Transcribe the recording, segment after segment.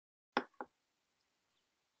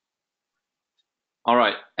All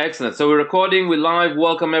right, excellent. So we're recording, we're live.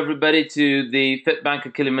 Welcome everybody to the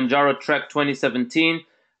Fitbanker Kilimanjaro Trek 2017.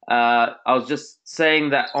 I was just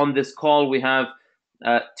saying that on this call we have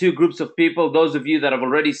two groups of people. Those of you that have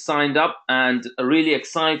already signed up and are really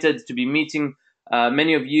excited to be meeting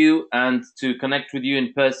many of you and to connect with you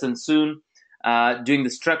in person soon, doing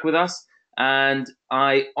this trek with us. And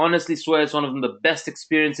I honestly swear it's one of the best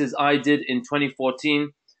experiences I did in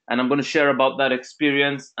 2014. And I'm going to share about that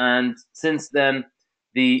experience. And since then,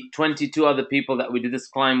 the 22 other people that we did this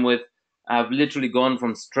climb with have literally gone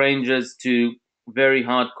from strangers to very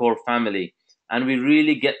hardcore family. And we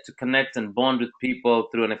really get to connect and bond with people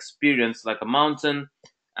through an experience like a mountain.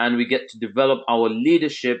 And we get to develop our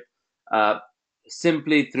leadership uh,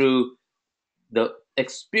 simply through the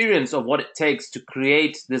experience of what it takes to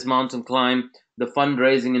create this mountain climb, the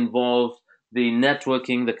fundraising involved, the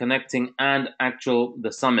networking, the connecting, and actual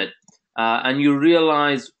the summit. And you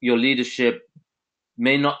realize your leadership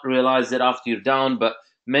may not realize it after you're down, but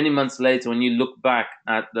many months later, when you look back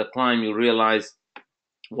at the climb, you realize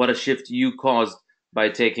what a shift you caused by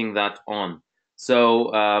taking that on. So,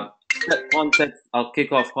 context, I'll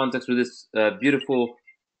kick off context with this beautiful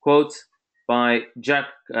quote by Jack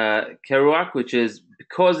Kerouac, which is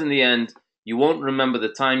because in the end, you won't remember the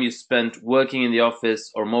time you spent working in the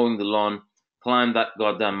office or mowing the lawn, climb that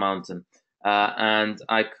goddamn mountain. And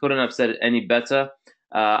I couldn't have said it any better.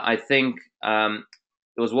 I think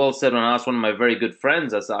it was well said when I asked one of my very good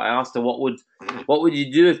friends. I asked her, what would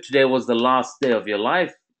you do if today was the last day of your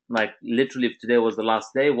life? Like literally, if today was the last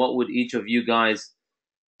day, what would each of you guys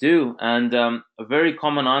do? And a very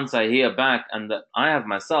common answer I hear back, and that I have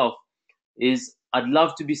myself, is I'd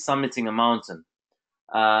love to be summiting a mountain.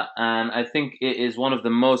 And I think it is one of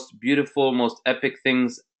the most beautiful, most epic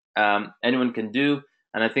things anyone can do.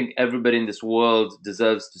 And I think everybody in this world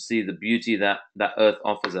deserves to see the beauty that Earth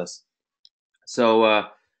offers us. So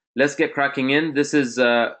let's get cracking in. This is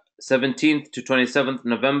 17th to 27th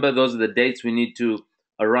November. Those are the dates we need to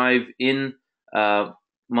arrive in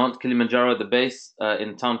Mount Kilimanjaro at the base in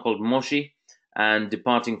a town called Moshi, and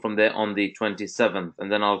departing from there on the 27th.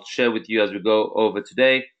 And then I'll share with you as we go over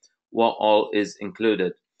today what all is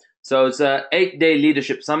included. So it's an 8-day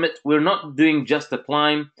leadership summit. We're not doing just a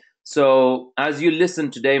climb. So as you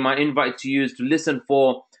listen today, my invite to you is to listen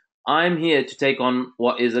for I'm here to take on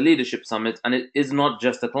what is a leadership summit, and it is not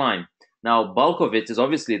just a climb. Now, bulk of it is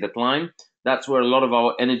obviously the climb. That's where a lot of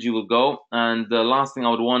our energy will go. And the last thing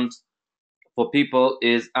I would want for people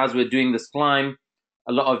is, as we're doing this climb,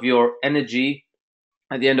 a lot of your energy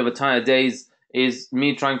at the end of a tired days is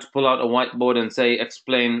me trying to pull out a whiteboard and say,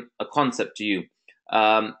 explain a concept to you.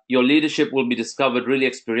 Your leadership will be discovered really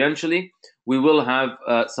experientially. We will have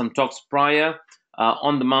some talks prior,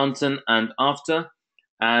 on the mountain, and after.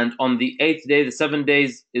 And on the 8th day, the 7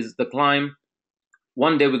 days is the climb.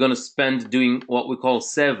 One day we're going to spend doing what we call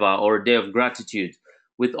seva, or a day of gratitude.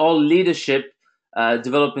 With all leadership,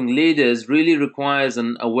 developing leaders really requires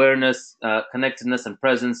an awareness, connectedness, and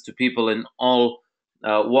presence to people in all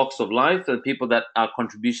walks of life, and people that are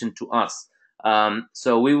contribution to us.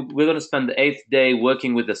 So we're going to spend the 8th day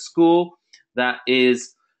working with a school that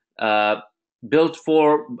is built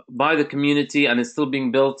by the community, and is still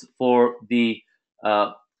being built for the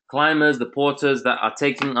climbers, the porters that are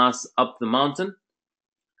taking us up the mountain.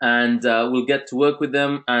 And we'll get to work with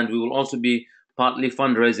them, and we will also be partly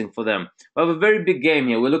fundraising for them. We have a very big game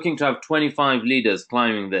here. We're looking to have 25 leaders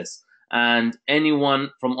climbing this, and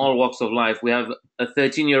anyone from all walks of life. We have a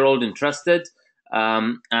 13-year-old interested,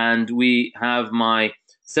 and we have my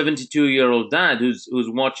 72-year-old dad who's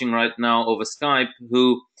watching right now over Skype,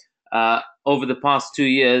 who over the past 2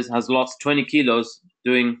 years has lost 20 kilos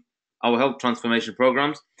doing our health transformation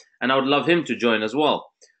programs, and I would love him to join as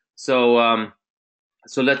well. So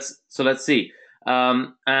let's see.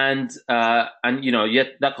 And yet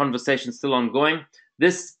that conversation is still ongoing.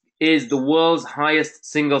 This is the world's highest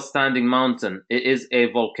single standing mountain. It is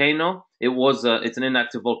a volcano. It's an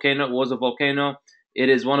inactive volcano. It was a volcano. It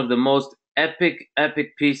is one of the most epic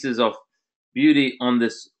pieces of beauty on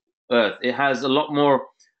this earth. It has a lot more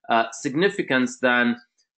significance than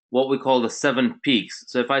what we call the 7 peaks.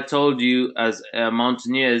 So if I told you, as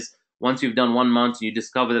mountaineers, once you've done one mountain, you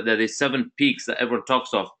discover that there are 7 peaks that everyone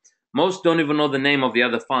talks of. Most don't even know the name of the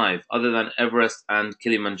other 5, other than Everest and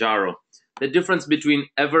Kilimanjaro. The difference between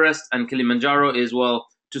Everest and Kilimanjaro is, well,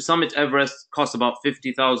 to summit Everest costs about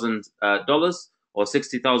 $50,000 or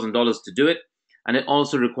 $60,000 to do it. And it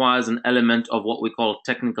also requires an element of what we call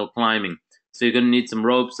technical climbing. So you're going to need some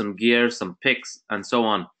ropes, some gear, some picks, and so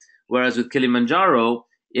on. Whereas with Kilimanjaro,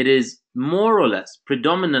 it is more or less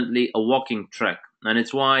predominantly a walking trek. And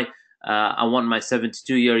it's why I want my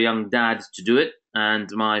 72-year young dad to do it. and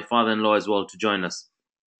my father-in-law as well to join us.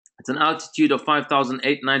 It's an altitude of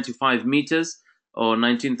 5,895 meters or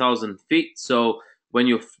 19,000 feet. So when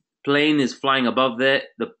your plane is flying above there,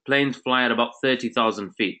 the planes fly at about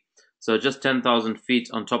 30,000 feet. So just 10,000 feet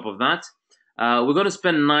on top of that. We're going to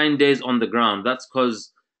spend 9 days on the ground. That's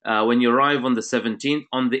because when you arrive on the 17th,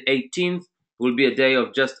 on the 18th will be a day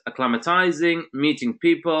of just acclimatizing, meeting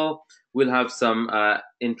people. We'll have some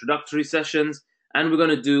introductory sessions, and we're going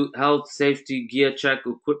to do health, safety, gear check,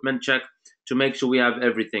 equipment check to make sure we have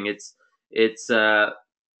everything. It's it's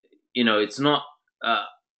not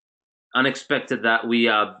unexpected that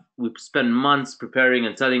we spend months preparing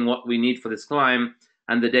and telling what we need for this climb,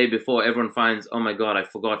 and the day before everyone finds, oh my god, I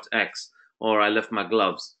forgot X, or I left my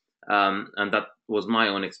gloves, and that was my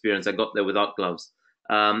own experience. I got there without gloves,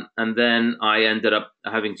 and then I ended up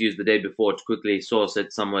having to use the day before to quickly source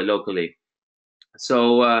it somewhere locally.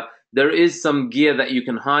 So there is some gear that you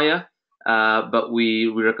can hire, but we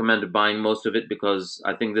recommend buying most of it because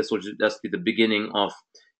I think this will just be the beginning of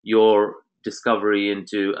your discovery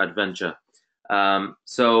into adventure.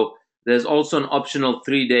 So there's also an optional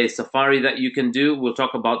 3-day safari that you can do. We'll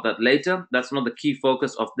talk about that later. That's not the key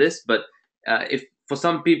focus of this, but if for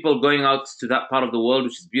some people going out to that part of the world,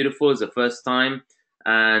 which is beautiful, is the first time,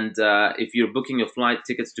 and if you're booking your flight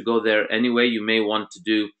tickets to go there anyway, you may want to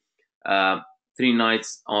do 3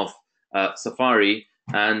 nights of safari,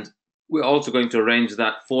 and we're also going to arrange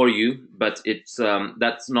that for you, but it's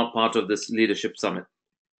that's not part of this leadership summit.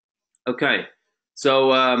 Okay,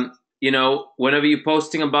 so whenever you're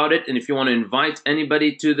posting about it, and if you want to invite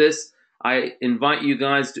anybody to this, I invite you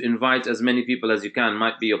guys to invite as many people as you can.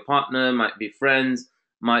 Might be your partner, might be friends,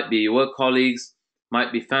 might be your work colleagues,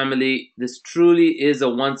 might be family. This truly is a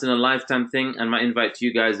once in a lifetime thing, and my invite to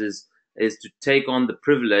you guys is to take on the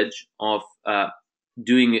privilege of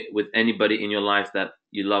doing it with anybody in your life that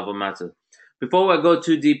you love or matter. Before I go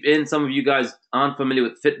too deep in, some of you guys aren't familiar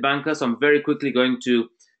with Fitbanker, so I'm very quickly going to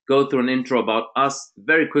go through an intro about us,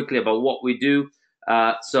 very quickly about what we do.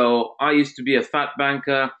 So I used to be a fat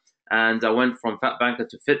banker, and I went from fat banker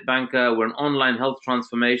to Fitbanker. We're an online health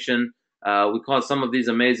transformation. We call some of these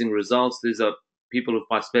amazing results. These are people who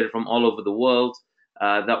participated from all over the world.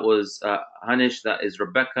 That was Hanish, that is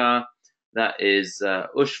Rebecca, that is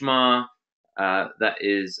Ushma, that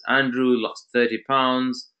is Andrew, lost 30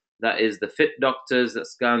 pounds. That is the Fit Doctors.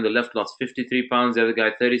 That's guy on the left lost 53 pounds. The other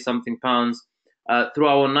guy 30-something pounds. Through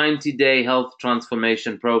our 90-day health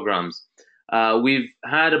transformation programs. We've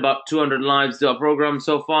had about 200 lives do our program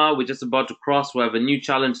so far. We're just about to cross. We have a new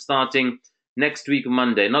challenge starting next week,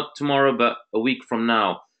 Monday. Not tomorrow, but a week from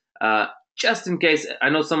now. Just in case, I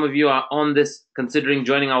know some of you are on this, considering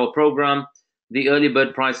joining our program. The early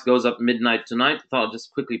bird price goes up midnight tonight. I thought I'll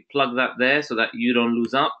just quickly plug that there so that you don't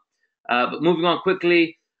lose out. But moving on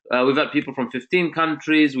quickly, we've had people from 15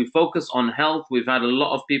 countries. We focus on health. We've had a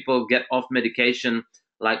lot of people get off medication,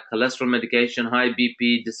 like cholesterol medication, high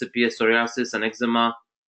BP, disappear, psoriasis and eczema,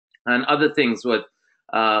 and other things with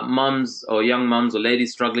mums or young mums or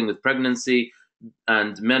ladies struggling with pregnancy,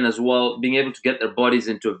 and men as well, being able to get their bodies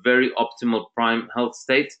into a very optimal prime health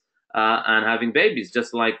state and having babies,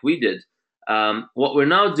 just like we did. What we're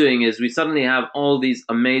now doing is we suddenly have all these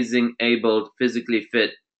amazing, abled, physically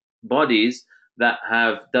fit bodies that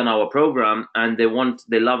have done our program, and they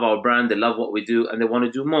love our brand, they love what we do, and they want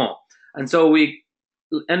to do more. And so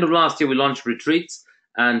end of last year, we launched retreats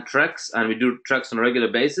and treks, and we do treks on a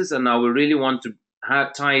regular basis. And now we really want to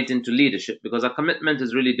tie it into leadership, because our commitment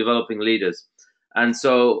is really developing leaders. And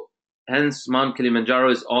so hence Mount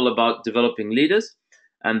Kilimanjaro is all about developing leaders,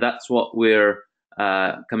 and that's what we're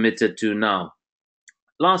committed to now.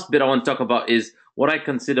 Last bit I want to talk about is what I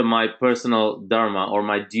consider my personal dharma, or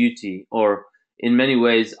my duty, or in many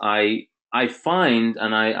ways I find,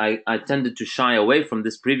 and I tended to shy away from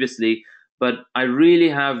this previously, but I really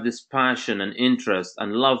have this passion and interest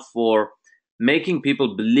and love for making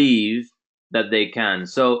people believe that they can.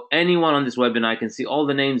 So anyone on this webinar, I can see all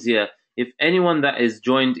the names here. If anyone that is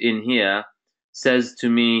joined in here says to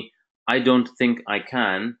me, I don't think I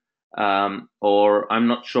can, or I'm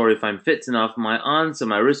not sure if I'm fit enough, my answer,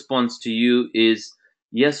 my response to you is,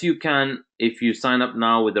 yes, you can, if you sign up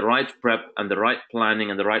now with the right prep and the right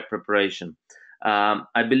planning and the right preparation.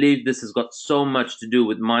 I believe this has got so much to do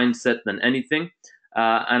with mindset than anything.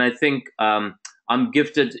 And I think I'm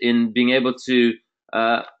gifted in being able to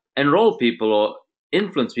enroll people or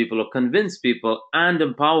influence people or convince people and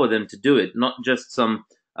empower them to do it, not just some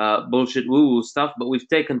bullshit woo-woo stuff, but we've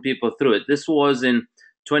taken people through it. This was in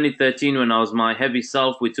 2013 when I was my heavy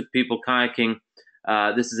self. We took people kayaking.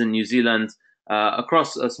 This is in New Zealand,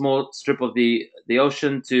 across a small strip of the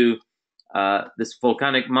ocean to this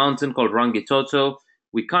volcanic mountain called Rangitoto.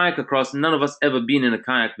 We kayak across. None of us ever been in a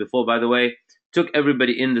kayak before, by the way. Took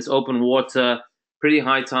everybody in this open water, pretty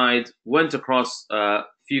high tide, went across a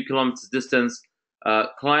few kilometers distance,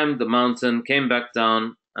 climbed the mountain, came back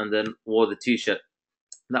down, and then wore the t-shirt.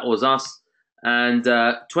 That was us. And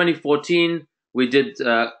 2014, we did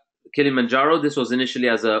Kilimanjaro. This was initially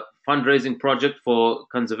as a fundraising project for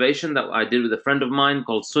conservation that I did with a friend of mine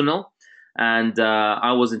called Sunil. And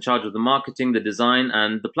I was in charge of the marketing, the design,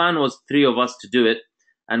 and the plan was 3 of us to do it.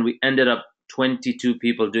 And we ended up 22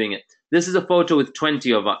 people doing it. This is a photo with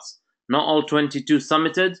 20 of us. Not all 22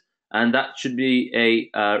 summited. And that should be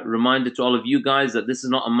a reminder to all of you guys that this is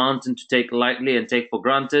not a mountain to take lightly and take for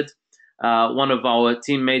granted. One of our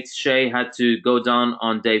teammates, Shay, had to go down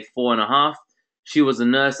on day 4.5. She was a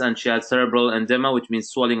nurse and she had cerebral edema, which means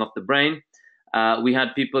swelling of the brain. We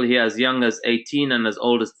had people here as young as 18 and as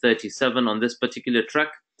old as 37 on this particular trek.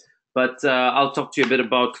 But I'll talk to you a bit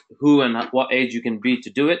about who and what age you can be to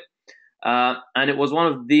do it. And it was one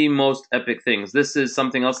of the most epic things. This is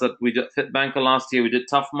something else that we did at Fitbanker last year. We did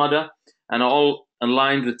Tough Mudder, and all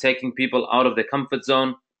aligned with taking people out of their comfort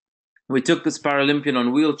zone. We took this Paralympian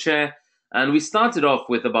on wheelchair, and we started off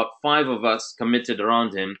with about 5 of us committed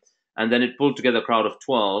around him, and then it pulled together a crowd of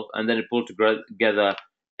 12, and then it pulled together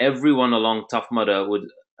everyone along Tough Mudder would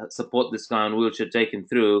support this guy on wheelchair, take him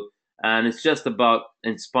through. And it's just about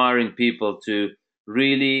inspiring people to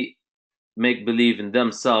really make believe in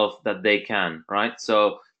themselves that they can, right?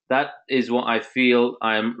 So that is what I feel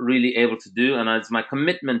I am really able to do. And it's my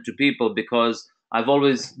commitment to people, because I've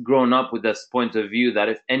always grown up with this point of view that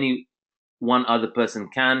if any one other person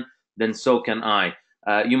can, then so can I.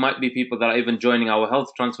 You might be people that are even joining our health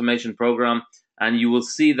transformation program, and you will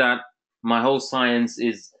see that my whole science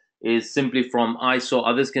is simply from I saw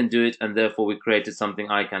others can do it, and therefore we created something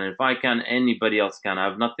I can. And if I can, anybody else can. I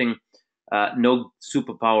have nothing, no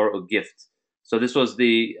superpower or gift. So this was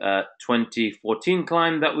the 2014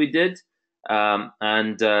 climb that we did,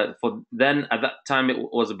 and for then at that time it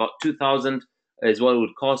was about 2,000 is what it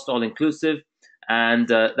would cost all inclusive, and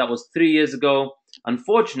that was 3 years ago.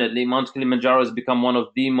 Unfortunately, Mount Kilimanjaro has become one of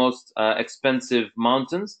the most expensive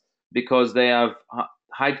mountains, because they have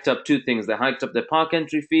hiked up 2 things. They hiked up their park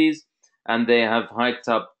entry fees, and they have hiked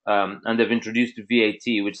up and they've introduced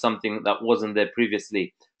VAT, which is something that wasn't there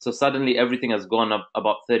previously. So suddenly everything has gone up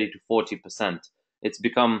about 30 to 40%. It's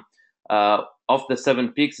become, of the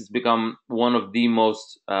 7 peaks, it's become one of the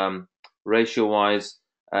most ratio-wise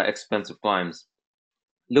expensive climbs.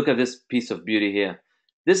 Look at this piece of beauty here.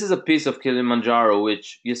 This is a piece of Kilimanjaro,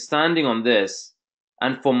 which you're standing on this,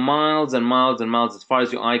 and for miles and miles and miles, as far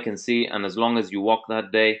as your eye can see, and as long as you walk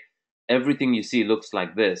that day, everything you see looks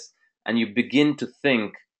like this. And you begin to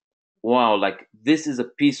think, wow, like this is a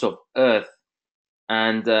piece of earth.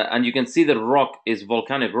 And you can see the rock is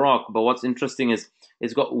volcanic rock, but what's interesting is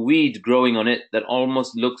it's got weed growing on it that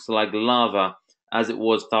almost looks like lava, as it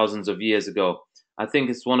was thousands of years ago. I think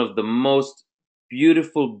it's one of the most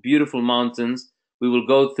beautiful, beautiful mountains. We will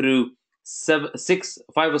go through 5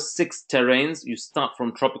 or 6 terrains. You start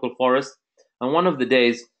from tropical forest, and one of the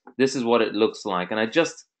days, this is what it looks like. And I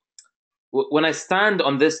just, when I stand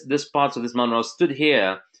on this part of this mountain, I stood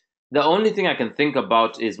here, the only thing I can think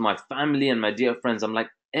about is my family and my dear friends. I'm like,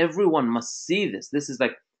 everyone must see this. This is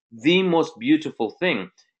like the most beautiful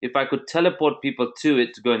thing. If I could teleport people to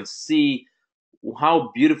it to go and see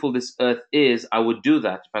how beautiful this earth is, I would do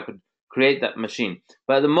that if I could create that machine.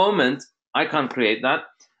 But at the moment, I can't create that.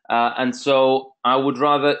 And so I would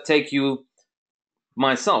rather take you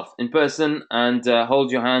myself in person and hold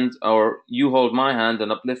your hand, or you hold my hand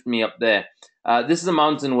and uplift me up there. This is a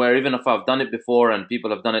mountain where even if I've done it before and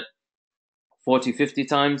people have done it 40, 50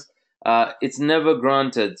 times, it's never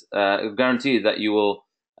guaranteed that you will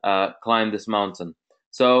climb this mountain.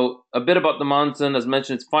 So a bit about the mountain. As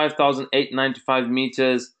mentioned, it's 5,895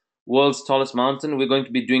 meters, world's tallest mountain. We're going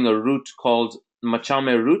to be doing a route called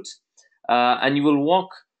Machame route, and you will walk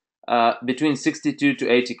between 62 to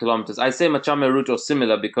 80 kilometers. I say Machame route or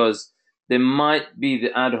similar because there might be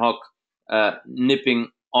the ad hoc nipping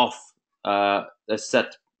off a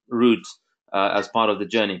set route as part of the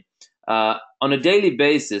journey. On a daily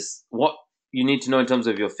basis, what you need to know in terms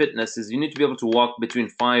of your fitness is you need to be able to walk between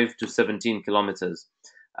 5 to 17 kilometers.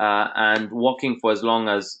 And walking for as long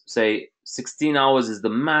as, say, 16 hours is the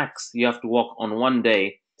max you have to walk on one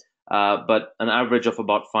day, but an average of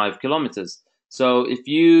about 5 kilometers. So if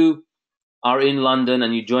you are in London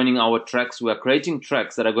and you're joining our treks, we are creating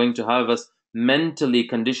treks that are going to have us mentally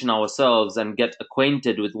condition ourselves and get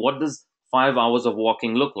acquainted with what does 5 hours of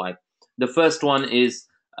walking look like. The first one is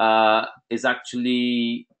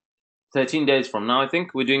actually 13 days from now, I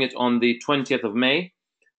think. We're doing it on the 20th of May.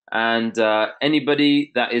 And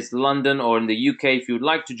anybody that is London or in the UK, if you would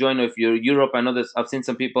like to join, or if you're Europe, I know this, I've seen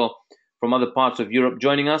some people from other parts of Europe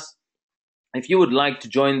joining us. If you would like to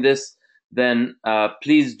join this, then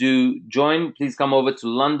please do join. Please come over to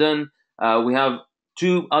London. We have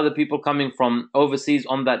 2 other people coming from overseas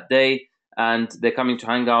on that day, and they're coming to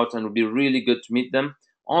hang out, and it would be really good to meet them.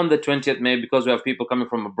 On the 20th May, because we have people coming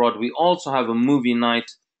from abroad, we also have a movie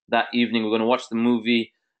night that evening. We're going to watch the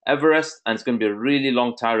movie Everest, and it's going to be a really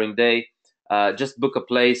long, tiring day. Just book a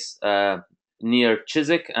place near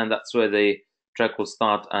Chiswick, and that's where the trek will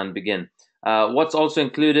start and begin. What's also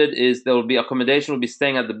included is there will be accommodation. We'll be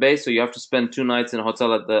staying at the base, so you have to spend 2 nights in a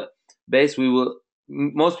hotel at the base.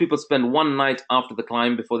 Most people spend 1 night after the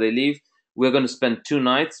climb before they leave. We're going to spend 2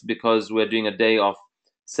 nights because we're doing a day of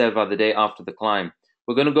Seva the day after the climb.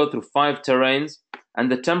 We're going to go through 5 terrains,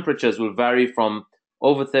 and the temperatures will vary from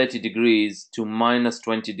over 30 degrees to minus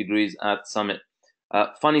 20 degrees at summit.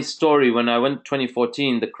 Funny story, when I went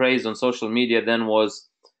 2014, the craze on social media then was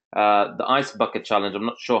the ice bucket challenge. I'm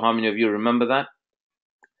not sure how many of you remember that.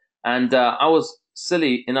 And I was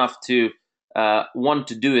silly enough to want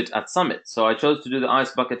to do it at summit. So I chose to do the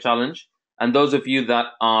ice bucket challenge. And those of you that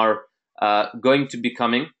are going to be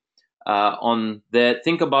coming on there,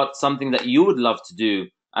 think about something that you would love to do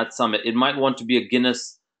at summit. It might want to be a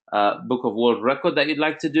Guinness Book of World Record that you'd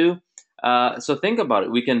like to do. So think about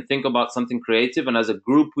it. We can think about something creative, and as a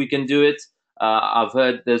group, we can do it. I've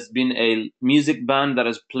heard there's been a music band that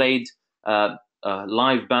has played a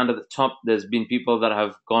live band at the top. There's been people that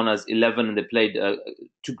have gone as 11, and they played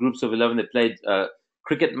 2 groups of 11. They played a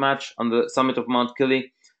cricket match on the summit of Mount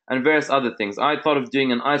Kili and various other things. I thought of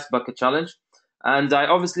doing an ice bucket challenge, and I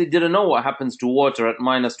obviously didn't know what happens to water at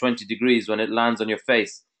minus 20 degrees when it lands on your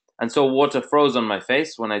face. And so water froze on my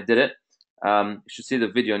face when I did it. You should see the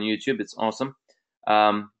video on YouTube. It's awesome.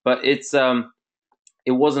 But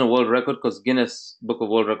it wasn't a world record because Guinness Book of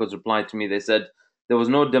World Records replied to me. They said there was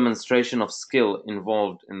no demonstration of skill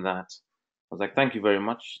involved in that. I was like, thank you very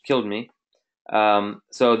much. Killed me.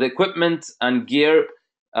 So the equipment and gear,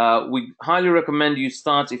 we highly recommend you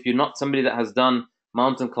start if you're not somebody that has done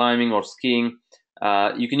mountain climbing or skiing.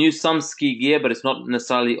 You can use some ski gear, but it's not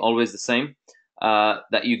necessarily always the same.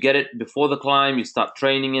 That you get it before the climb, you start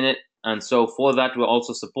training in it. And so for that, we're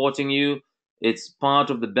also supporting you. It's part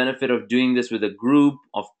of the benefit of doing this with a group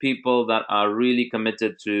of people that are really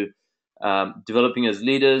committed to developing as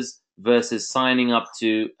leaders versus signing up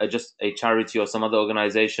to just a charity or some other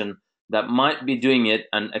organization that might be doing it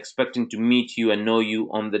and expecting to meet you and know you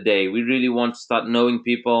on the day. We really want to start knowing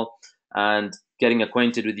people and getting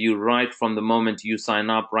acquainted with you right from the moment you sign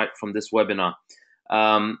up, right from this webinar.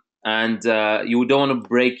 And you don't want to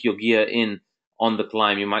break your gear in on the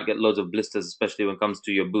climb. You might get loads of blisters, especially when it comes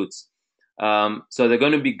to your boots. So there are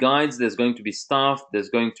going to be guides, there's going to be staff, there's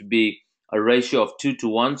going to be a ratio of 2 to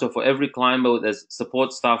 1. So for every climber, there's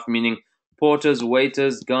support staff, meaning porters,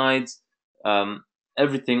 waiters, guides,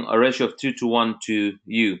 everything, a ratio of 2 to 1 to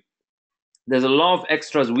you. There's a lot of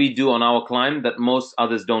extras we do on our climb that most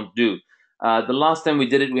others don't do. The last time we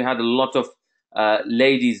did it, we had a lot of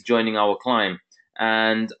ladies joining our climb.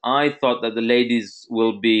 And I thought that the ladies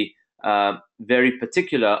will be very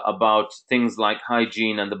particular about things like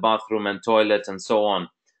hygiene and the bathroom and toilet and so on.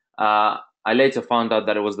 I later found out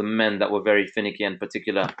that it was the men that were very finicky and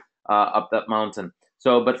particular up that mountain.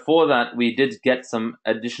 So, but for that, we did get some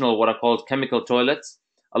additional what are called chemical toilets.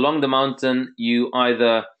 Along the mountain, you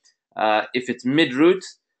either, if it's mid-route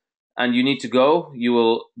and you need to go, you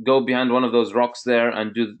will go behind one of those rocks there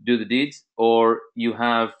and do the deeds, or you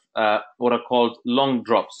have what are called long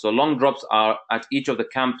drops. So long drops are at each of the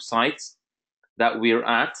campsites that we're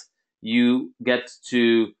at. You get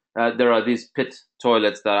to, there are these pit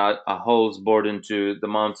toilets that are holes bored into the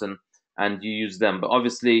mountain, and you use them. But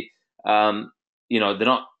obviously, you know, they're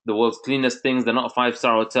not the world's cleanest things. They're not a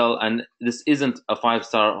 5-star hotel, and this isn't a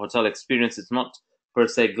 5-star hotel experience. It's not per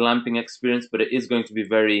se glamping experience, but it is going to be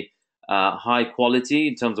very high quality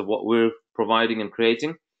in terms of what we're providing and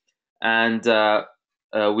creating. And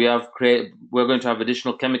we're going to have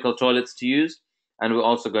additional chemical toilets to use, and we're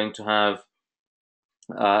also going to have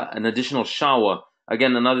an additional shower.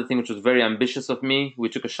 Again, another thing which was very ambitious of me. We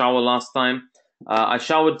took a shower last time. I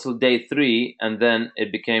showered till day 3, and then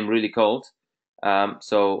it became really cold.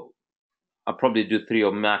 So I'll probably do 3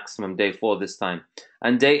 or maximum day 4 this time.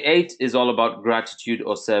 And day 8 is all about gratitude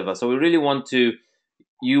or seva. So we really want to,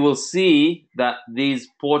 you will see that these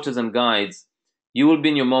porters and guides, you will be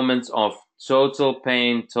in your moments of total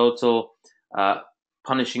pain, total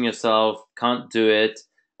punishing yourself, can't do it,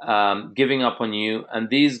 giving up on you. And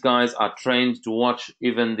these guys are trained to watch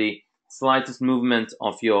even the slightest movement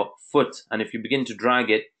of your foot, and if you begin to drag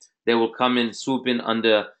it, they will come in, swoop in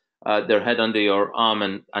under their head under your arm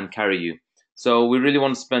and carry you. So we really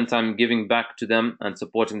want to spend time giving back to them and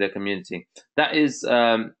supporting their community. That is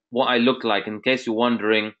what I look like. In case you're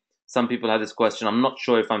wondering, some people had this question, I'm not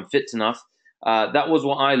sure if I'm fit enough. That was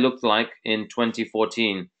what I looked like in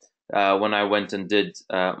 2014 when I went and did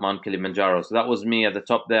Mount Kilimanjaro. So that was me at the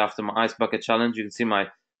top there after my ice bucket challenge. You can see my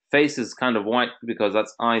face is kind of white because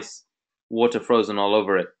that's ice, water frozen all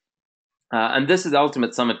over it. And this is the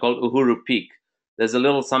ultimate summit called Uhuru Peak. There's a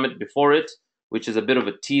little summit before it, which is a bit of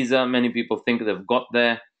a teaser. Many people think they've got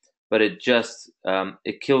there, but it just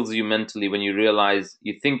it kills you mentally when you realize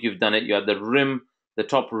you think you've done it. You're at the rim, the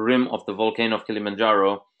top rim of the volcano of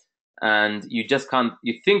Kilimanjaro, and you just can't.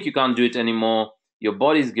 You think you can't do it anymore. Your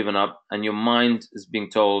body's given up, and your mind is being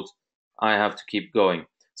told, "I have to keep going."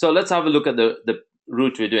 So let's have a look at the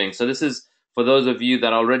route we're doing. So this is for those of you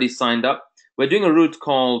that already signed up. We're doing a route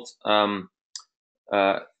called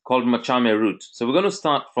Machame route. So we're going to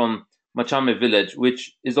start from Machame village,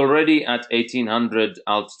 which is already at 1800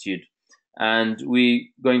 altitude. And we're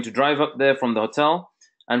going to drive up there from the hotel.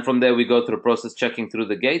 And from there, we go through a process checking through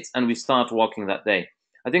the gates and we start walking that day.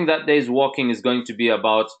 I think that day's walking is going to be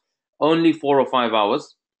about only 4 or 5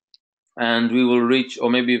 hours. And we will reach, or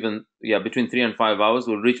maybe even, between 3 and 5 hours,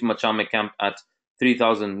 we'll reach Machame camp at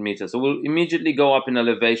 3,000 meters. So we'll immediately go up in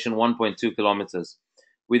elevation 1.2 kilometers.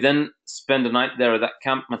 We then spend the night there at that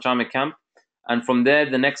camp, Machame camp. And from there,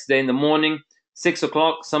 the next day in the morning, 6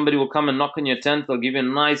 o'clock, somebody will come and knock on your tent. They'll give you a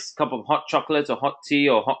nice cup of hot chocolate or hot tea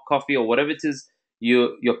or hot coffee or whatever it is,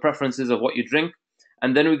 your preferences of what you drink.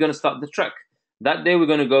 And then we're going to start the trek. That day, we're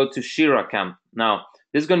going to go to Shira camp. Now,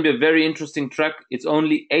 this is going to be a very interesting trek. It's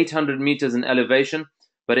only 800 meters in elevation,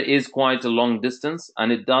 but it is quite a long distance.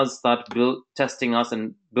 And it does start testing us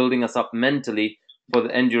and building us up mentally for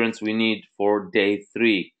the endurance we need for day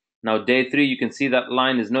 3. Now, day 3, you can see that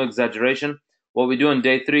line is no exaggeration. What we do on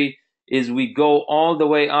day 3 is we go all the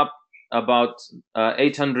way up about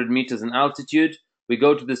 800 meters in altitude. We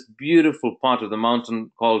go to this beautiful part of the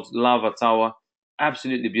mountain called Lava Tower.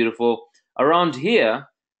 Absolutely beautiful. Around here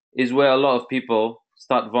is where a lot of people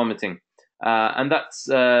start vomiting. And that's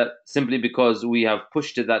simply because we have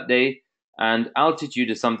pushed it that day. And altitude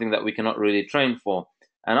is something that we cannot really train for.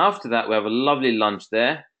 And after that, we have a lovely lunch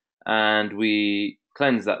there. And we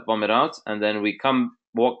cleanse that vomit out. And then we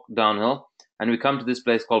walk downhill. And we come to this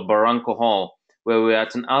place called Barranco Hall, where we're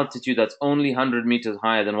at an altitude that's only 100 meters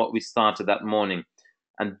higher than what we started that morning.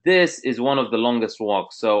 And this is one of the longest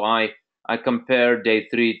walks. So I compare day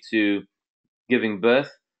 3 to giving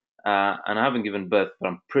birth. And I haven't given birth, but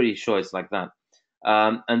I'm pretty sure it's like that.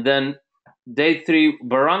 And then day 3,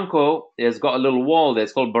 Barranco has got a little wall there.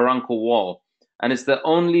 It's called Barranco Wall. And it's the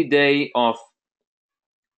only day of,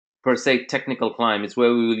 per se, technical climb. It's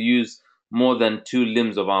where we will use more than 2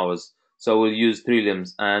 limbs of ours. So we'll use 3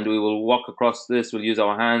 limbs and we will walk across this. We'll use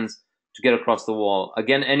our hands to get across the wall.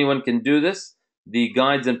 Again, anyone can do this. The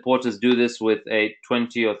guides and porters do this with a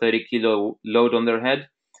 20 or 30 kilo load on their head,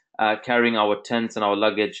 carrying our tents and our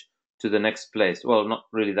luggage to the next place. Well, not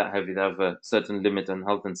really that heavy. They have a certain limit on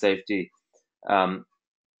health and safety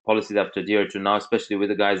policy they have to adhere to now, especially with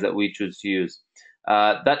the guys that we choose to use.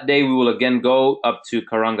 That day, we will again go up to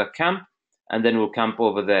Karanga camp and then we'll camp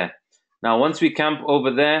over there. Now, once we camp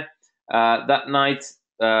over there, that night,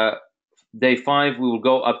 day 5, we will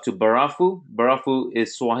go up to Barafu. Barafu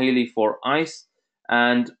is Swahili for ice.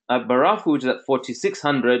 And at Barafu, which is at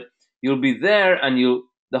 4,600, you'll be there and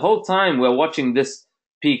the whole time we're watching this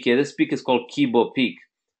peak here. This peak is called Kibo Peak.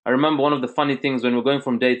 I remember one of the funny things when we're going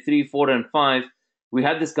from day 3, 4, and 5, we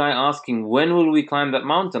had this guy asking, when will we climb that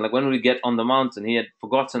mountain? Like, when will we get on the mountain? He had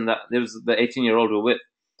forgotten that there was the 18-year-old we're with,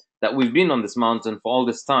 that we've been on this mountain for all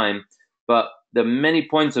this time, but the many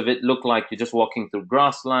points of it look like you're just walking through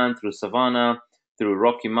grassland, through savanna, through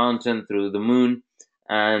Rocky Mountain, through the moon,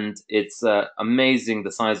 and it's amazing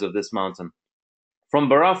the size of this mountain. From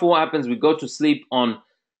Barafu, what happens? We go to sleep on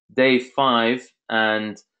day 5,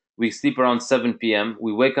 and we sleep around 7 p.m.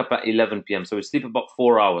 We wake up at 11 p.m., so we sleep about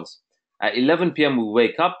 4 hours. At 11 p.m., we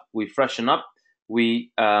wake up, we freshen up,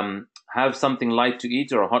 we have something light to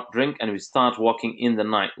eat or a hot drink, and we start walking in the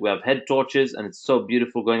night. We have head torches, and it's so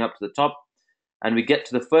beautiful going up to the top. And we get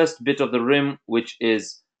to the first bit of the rim, which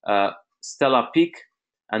is Stella Peak,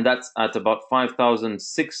 and that's at about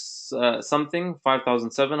 5,006 something,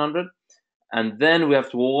 5,700. And then we have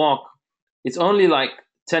to walk. It's only like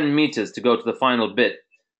 10 meters to go to the final bit,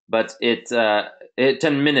 but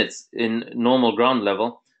 10 minutes in normal ground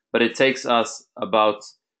level, but it takes us about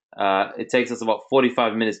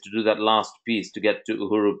 45 minutes to do that last piece to get to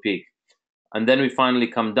Uhuru Peak. and then we finally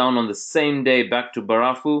come down on the same day back to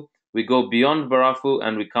Barafu. We go beyond Barafu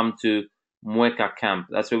and we come to Mueca camp.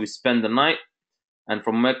 That's where we spend the night. And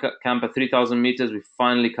from Mueca camp at 3,000 meters, we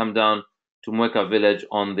finally come down to Mueca village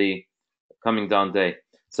on the coming down day.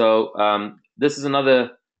 So this is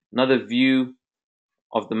another view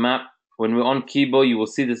of the map. When we're on Kibo, you will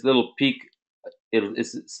see this little peak. It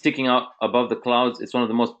is sticking out above the clouds. It's one of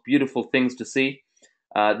the most beautiful things to see.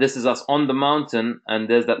 This is us on the mountain, and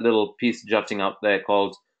there's that little piece jutting out there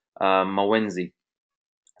called Mawenzi.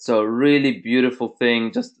 So really beautiful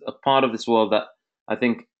thing, just a part of this world that I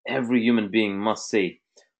think every human being must see.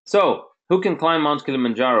 So who can climb Mount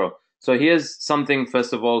Kilimanjaro? So here's something,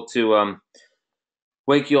 first of all, to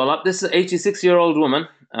wake you all up. This is an 86-year-old woman,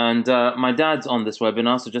 and my dad's on this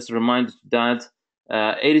webinar, so just a reminder to Dad.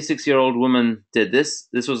 86-year-old woman did this.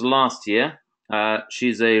 This was last year.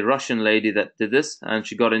 She's a Russian lady that did this, and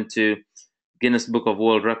she got into Guinness Book of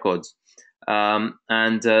World Records.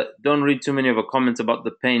 Don't read too many of her comments about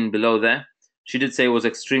the pain below there. She did say it was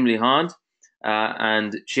extremely hard,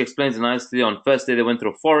 and she explains nicely. On first day, they went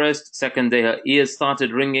through a forest. Second day, her ears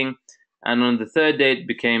started ringing, and on the third day, it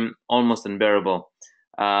became almost unbearable.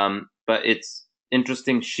 But it's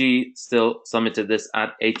interesting, she still summited this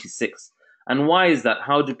at 86. And why is that?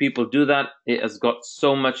 How do people do that? It has got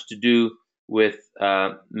so much to do with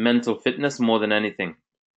mental fitness more than anything.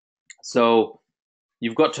 So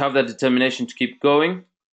you've got to have that determination to keep going.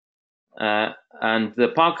 And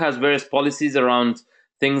the park has various policies around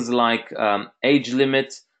things like age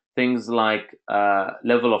limit, things like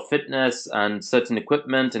level of fitness and certain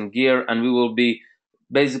equipment and gear, and we will be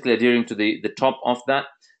basically adhering to the top of that.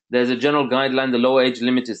 There's a general guideline. The lower age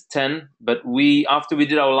limit is 10, but after we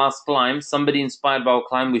did our last climb, somebody inspired by our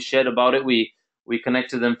climb, we shared about it. We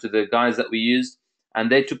connected them to the guys that we used,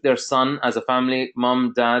 and they took their son as a family.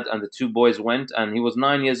 Mom, dad, and the two boys went, and he was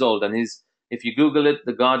 9 years old. And if you Google it,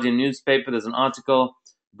 the Guardian newspaper, there's an article,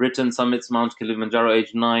 Britain summits Mount Kilimanjaro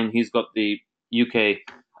age 9. He's got the UK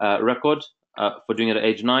record for doing it at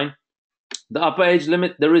age 9. The upper age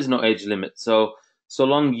limit, there is no age limit. So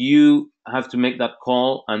long you have to make that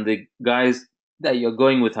call, and the guys that you're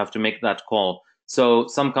going with have to make that call. So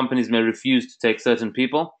some companies may refuse to take certain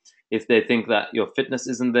people if they think that your fitness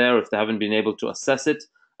isn't there, if they haven't been able to assess it.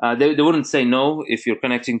 They wouldn't say no if you're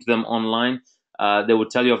connecting to them online. They would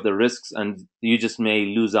tell you of the risks, and you just may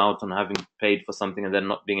lose out on having paid for something and then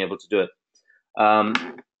not being able to do it.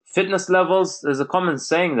 Fitness levels, there's a common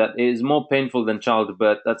saying that it is more painful than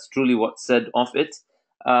childbirth. That's truly what's said of it.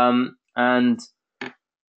 And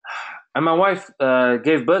my wife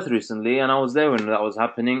gave birth recently, and I was there when that was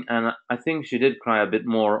happening, and I think she did cry a bit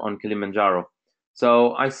more on Kilimanjaro.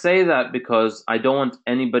 So I say that because I don't want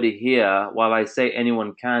anybody here, while I say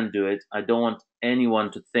anyone can do it, I don't want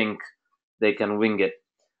anyone to think they can wing it.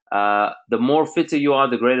 The more fitter you are,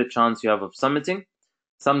 the greater chance you have of summiting.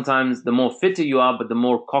 Sometimes the more fitter you are, but the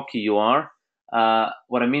more cocky you are.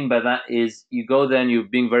 What I mean by that is you go there and you're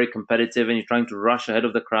being very competitive and you're trying to rush ahead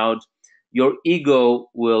of the crowd. Your ego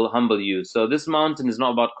will humble you. So this mountain is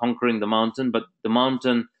not about conquering the mountain, but the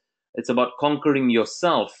mountain, it's about conquering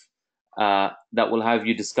yourself. That will have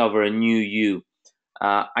you discover a new you.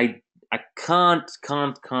 I can't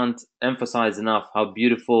emphasize enough how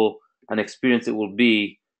beautiful an experience it will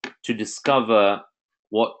be to discover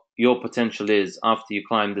what your potential is after you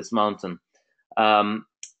climb this mountain.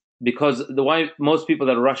 Because the why most people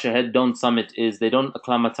that rush ahead don't summit is they don't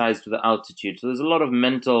acclimatize to the altitude. So there's a lot of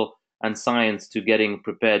mental and science to getting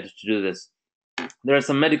prepared to do this. There are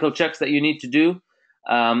some medical checks that you need to do.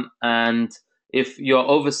 And if you're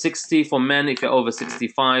over 60 for men, if you're over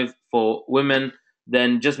 65 for women,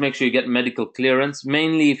 then just make sure you get medical clearance.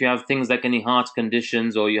 Mainly if you have things like any heart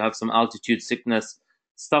conditions or you have some altitude sickness,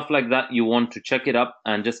 stuff like that, you want to check it up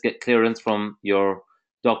and just get clearance from your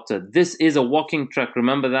doctor. This is a walking trek,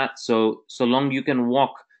 remember that. So long you can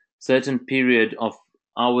walk certain period of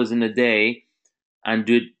hours in a day and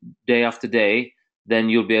do it day after day, then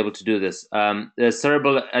you'll be able to do this. There's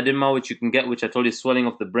cerebral edema, which you can get, which I told you, swelling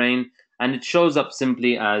of the brain, and it shows up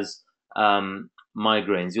simply as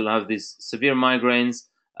migraines. You'll have these severe migraines.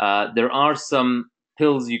 There are some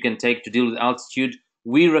pills you can take to deal with altitude.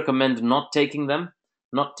 We recommend not taking them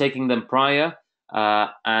prior,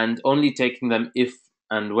 and only taking them if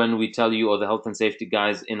and when we tell you, or the health and safety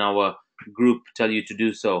guys in our group tell you to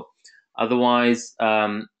do so. Otherwise,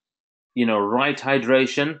 right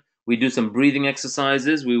hydration. We do some breathing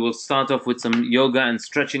exercises. We will start off with some yoga and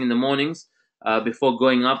stretching in the mornings before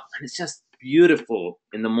going up. And it's just beautiful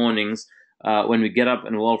in the mornings when we get up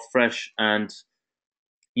and we're all fresh. And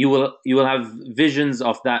you will have visions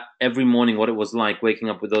of that every morning, what it was like waking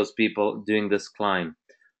up with those people doing this climb.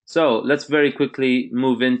 So let's very quickly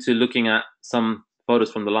move into looking at some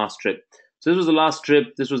photos from the last trip. So this was the last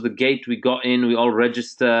trip. This was the gate we got in. We all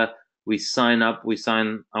register. We sign up. We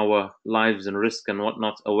sign our lives and risk and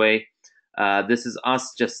whatnot away. This is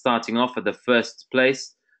us just starting off at the first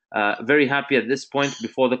place. Very happy at this point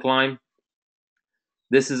before the climb.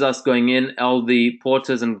 This is us going in. All the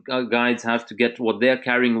porters and guides have to get what they're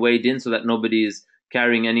carrying weighed in so that nobody is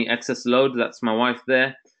carrying any excess load. That's my wife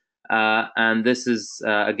there. And this is,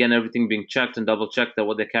 again, everything being checked and double checked that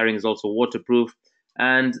what they're carrying is also waterproof.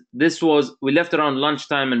 And this was, we left around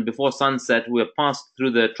lunchtime, and before sunset, we were passed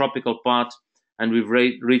through the tropical part, and we've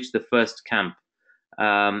reached the first camp.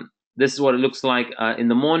 This is what it looks like in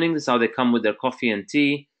the morning. This is how they come with their coffee and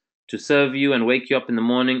tea to serve you and wake you up in the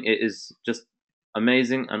morning. It is just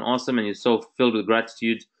amazing and awesome, and you're so filled with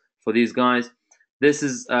gratitude for these guys. This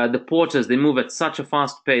is the porters. They move at such a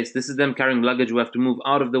fast pace. This is them carrying luggage. We have to move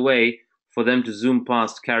out of the way for them to zoom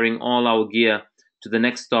past, carrying all our gear to the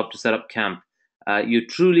next stop to set up camp. You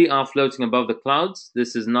truly are floating above the clouds.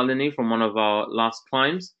 This is Nalini from one of our last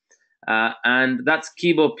climbs. And that's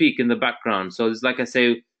Kibo Peak in the background. So it's like I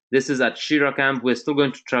say, this is at Shira Camp. We're still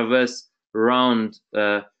going to traverse around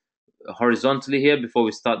horizontally here before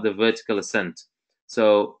we start the vertical ascent.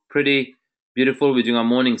 So pretty beautiful. We're doing our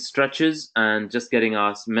morning stretches and just getting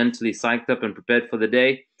us mentally psyched up and prepared for the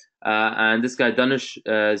day. And this guy, Danush,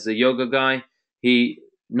 is a yoga guy. He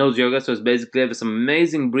knows yoga, so it's basically have some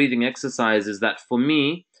amazing breathing exercises that, for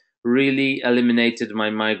me, really eliminated my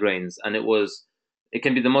migraines. And it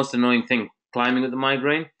can be the most annoying thing, climbing with the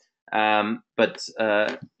migraine. But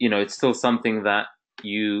it's still something that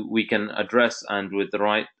we can address, and with the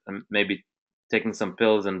right, maybe taking some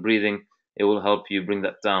pills and breathing, it will help you bring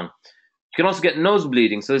that down. You can also get nose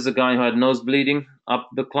bleeding. So there's a guy who had nose bleeding up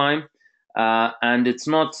the climb, and it's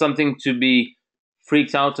not something to be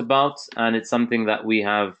freaked out about, and it's something that we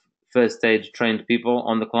have first aid trained people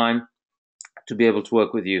on the climb to be able to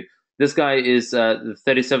work with you. This guy is the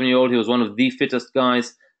 37-year-old. He was one of the fittest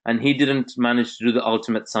guys, and he didn't manage to do the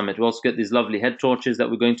ultimate summit. We also get these lovely head torches that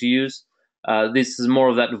we're going to use. This is more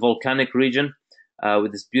of that volcanic region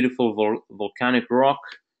with this beautiful volcanic rock,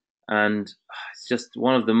 and it's just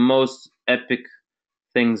one of the most epic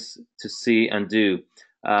things to see and do.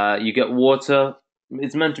 You get water.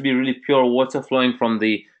 It's meant to be really pure water flowing from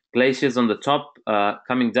the glaciers on the top,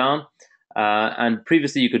 coming down. And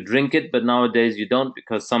previously you could drink it, but nowadays you don't,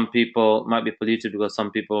 because some people might be polluted, because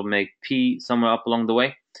some people may pee somewhere up along the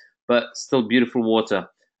way. But still beautiful water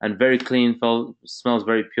and very clean, smells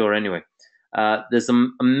very pure anyway. There's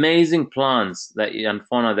some amazing plants and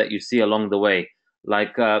fauna that you see along the way.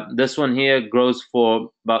 Like this one here grows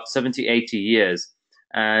for about 70, 80 years,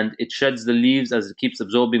 and it sheds the leaves as it keeps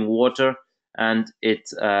absorbing water, and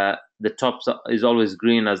the top is always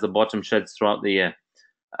green as the bottom sheds throughout the year.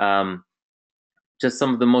 Just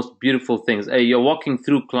some of the most beautiful things. You're walking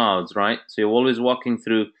through clouds, right? So you're always walking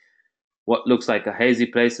through what looks like a hazy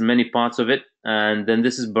place in many parts of it. And then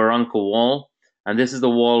this is Barranco Wall. And this is the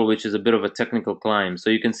wall, which is a bit of a technical climb.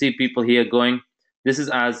 So you can see people here going, this is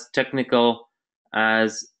as technical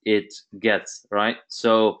as it gets, right?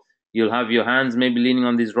 So you'll have your hands maybe leaning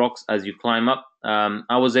on these rocks as you climb up.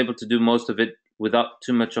 I was able to do most of it without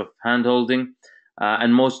too much of hand holding.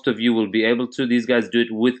 And most of you will be able to. These guys do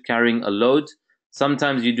it with carrying a load.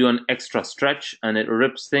 Sometimes you do an extra stretch and it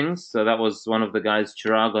rips things. So that was one of the guys,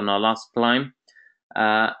 Chirag, on our last climb.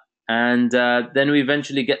 And then we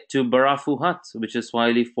eventually get to Barafu Hut, which is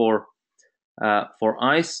Swahili for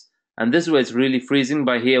ice. And this is where it's really freezing.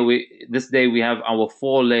 By here, this day we have our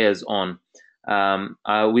 4 layers on.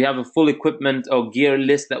 We have a full equipment or gear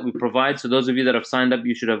list that we provide. So those of you that have signed up,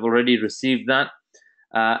 you should have already received that.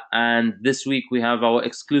 And this week we have our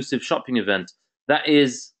exclusive shopping event. That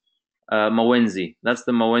is Mawenzi. That's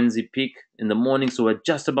the Mawenzi Peak in the morning. So we're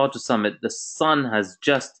just about to summit. The sun has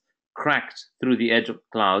just cracked through the edge of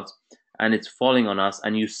clouds and it's falling on us,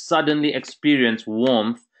 and you suddenly experience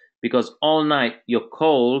warmth because all night you're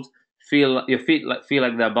cold. Your feet feel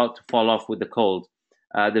like they're about to fall off with the cold.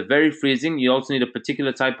 They're very freezing. You also need a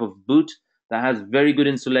particular type of boot that has very good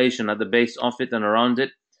insulation at the base of it and around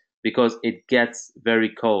it, because it gets very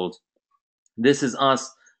cold. This is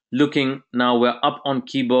us looking now. We're up on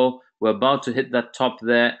Kibo. We're about to hit that top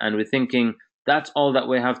there, and we're thinking that's all that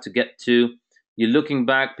we have to get to. You're looking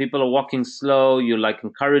back. People are walking slow. You're like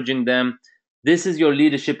encouraging them. This is your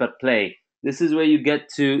leadership at play. This is where you get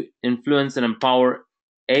to influence and empower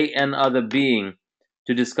an other being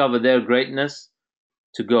to discover their greatness,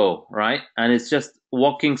 to go, right? And it's just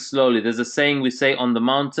walking slowly. There's a saying we say on the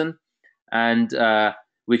mountain, and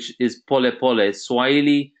which is pole pole,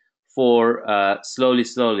 Swahili for slowly,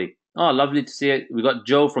 slowly. Oh, lovely to see it. We got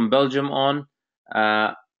Joe from Belgium on.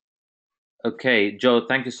 Uh, okay, Joe,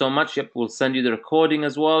 thank you so much. Yep, we'll send you the recording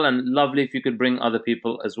as well. And lovely if you could bring other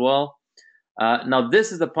people as well. Now,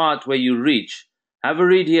 this is the part where you reach. Have a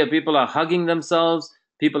read here. People are hugging themselves.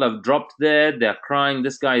 People have dropped there. They're crying.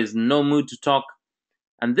 This guy is in no mood to talk.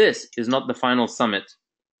 And this is not the final summit.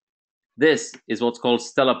 This is what's called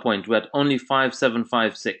Stella Point. We're at only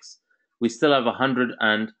 5756. We still have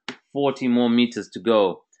 140 more meters to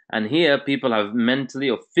go. And here, people have mentally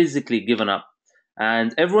or physically given up.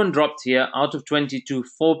 And everyone dropped here. Out of 22,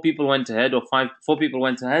 4 people went ahead, or 4 people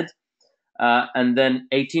went ahead. And then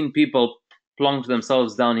 18 people plonked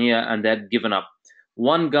themselves down here and they had given up.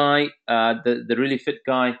 One guy, the really fit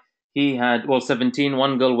guy, he had, 17.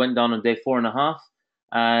 One girl went down on day 4.5.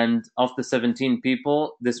 And of the 17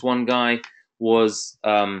 people, this one guy was,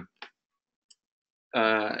 he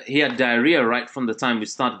had diarrhea right from the time we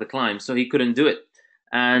started the climb, so he couldn't do it.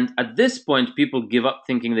 And at this point, people give up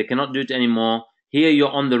thinking they cannot do it anymore. Here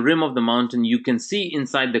you're on the rim of the mountain. You can see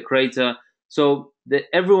inside the crater. So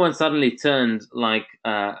everyone suddenly turned on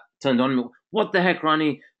me. What the heck,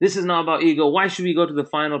 Ronnie? This is not about ego. Why should we go to the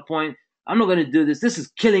final point? I'm not going to do this. This is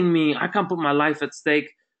killing me. I can't put my life at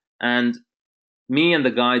stake. And me and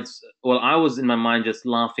the guides, I was in my mind just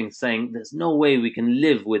laughing, saying, there's no way we can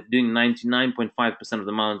live with doing 99.5% of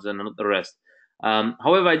the mountain and not the rest.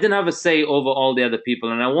 However, I didn't have a say over all the other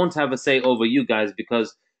people, and I won't have a say over you guys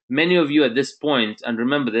because many of you at this point, and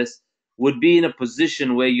remember this, would be in a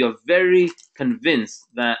position where you're very convinced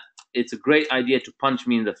that it's a great idea to punch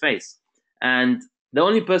me in the face. And the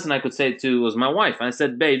only person I could say it to was my wife. And I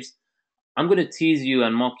said, babes, I'm going to tease you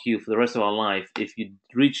and mock you for the rest of our life if you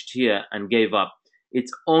reached here and gave up.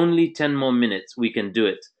 It's only 10 more minutes. We can do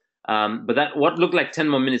it. But that what looked like 10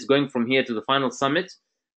 more minutes going from here to the final summit,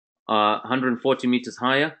 140 meters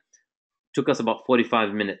higher, took us about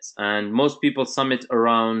 45 minutes. And most people summit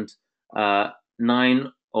around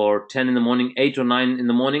 9 or 10 in the morning, 8 or 9 in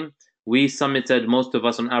the morning. We summited, most of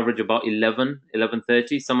us on average, about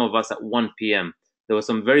 11:30, some of us at 1 p.m. There were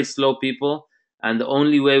some very slow people, and the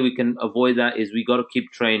only way we can avoid that is we got to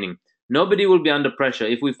keep training. Nobody will be under pressure.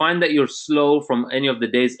 If we find that you're slow from any of the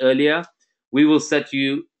days earlier, we will set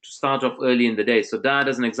you to start off early in the day. So Dad,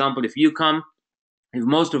 as an example, if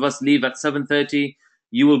most of us leave at 7:30,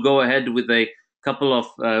 you will go ahead with a couple of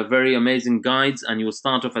very amazing guides, and you will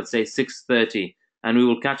start off at, say, 6:30. And we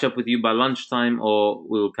will catch up with you by lunchtime, or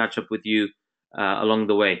we will catch up with you along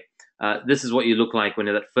the way. This is what you look like when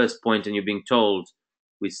you're at that first point and you're being told,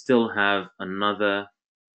 we still have another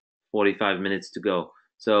 45 minutes to go.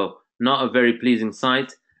 So not a very pleasing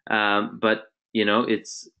sight, but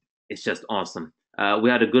it's just awesome.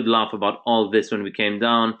 We had a good laugh about all this when we came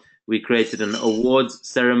down. We created an awards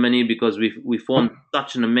ceremony because we formed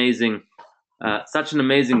such an amazing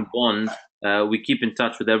bond. We keep in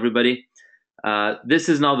touch with everybody. This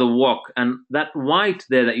is now the walk, and that white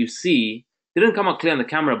there that you see didn't come out clear on the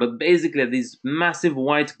camera, but basically these massive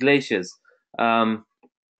white glaciers.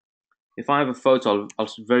 If I have a photo, I'll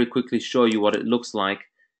very quickly show you what it looks like.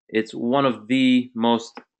 It's one of the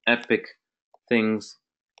most epic things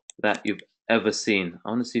that you've ever seen. I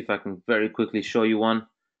want to see if I can very quickly show you one.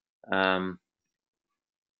 And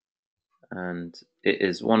it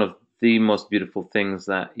is one of the most beautiful things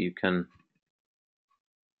that you can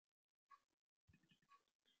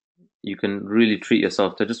really treat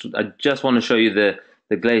yourself to. I just want to show you the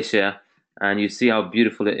glacier, and you see how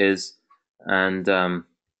beautiful it is, and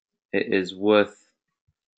it is worth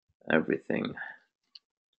everything.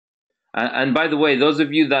 And by the way, those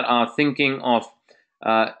of you that are thinking of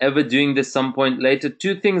ever doing this some point later,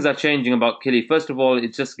 2 things are changing about Kili. First of all,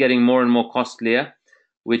 it's just getting more and more costlier,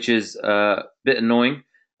 which is a bit annoying,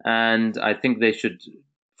 and I think they should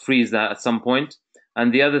freeze that at some point.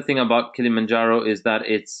 And the other thing about Kilimanjaro is that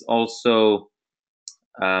it's also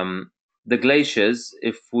the glaciers.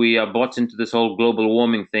 If we are bought into this whole global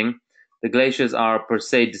warming thing, the glaciers are per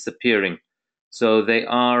se disappearing. So they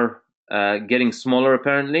are getting smaller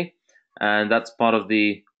apparently, and that's part of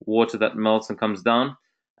the water that melts and comes down.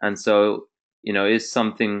 And so, is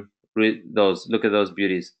something, look at those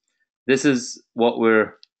beauties. This is what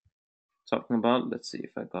we're talking about. Let's see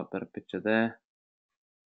if I got a better picture there.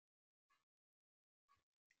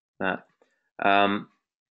 That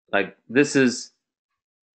this is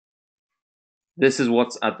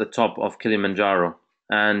what's at the top of Kilimanjaro,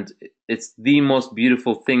 and it's the most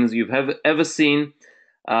beautiful things you've ever seen.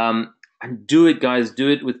 And do it, guys. Do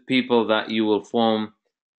it with people that you will form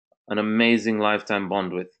an amazing lifetime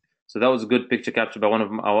bond with. So that was a good picture captured by one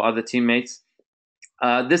of our other teammates.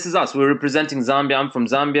 This is us. We're representing Zambia. I'm from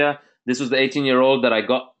Zambia. This was the 18-year-old that I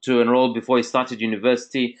got to enroll before he started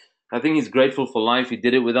university. I think he's grateful for life. He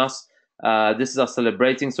did it with us. This is us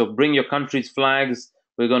celebrating. So bring your country's flags.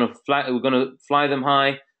 We're gonna fly. We're gonna fly them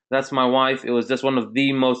high. That's my wife. It was just one of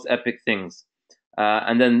the most epic things.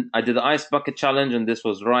 And then I did the ice bucket challenge, and this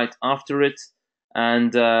was right after it.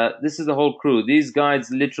 And this is the whole crew. These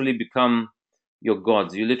guys literally become your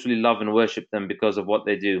gods. You literally love and worship them because of what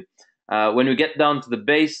they do. When we get down to the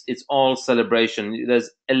base, it's all celebration. There's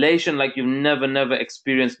elation like you've never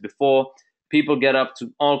experienced before. People get up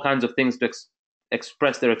to all kinds of things to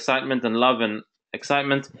express their excitement and love and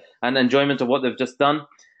excitement and enjoyment of what they've just done.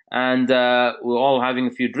 And we're all having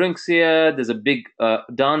a few drinks here. There's a big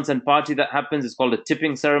dance and party that happens. It's called a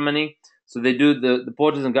tipping ceremony. So they do the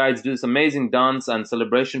porters and guides do this amazing dance and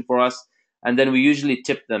celebration for us, and then we usually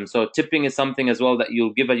tip them. So tipping is something as well that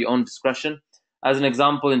you'll give at your own discretion. As an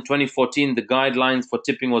example, in 2014, the guidelines for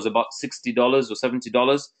tipping was about $60 or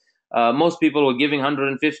 $70. Most people were giving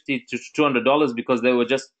 $150 to $200 because they were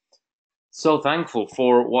just so thankful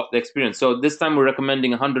for what they experienced. So this time we're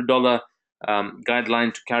recommending $100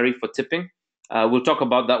 guideline to carry for tipping. We'll talk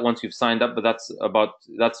about that once you've signed up, but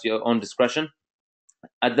that's your own discretion.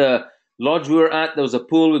 At the lodge we were at, there was a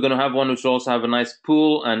pool. We're going to have one which will also have a nice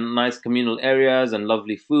pool and nice communal areas and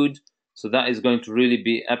lovely food. So that is going to really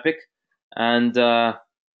be epic. And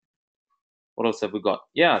what else have we got?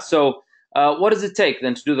 Yeah, so what does it take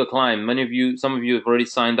then to do the climb? Some of you have already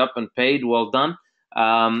signed up and paid. Well done.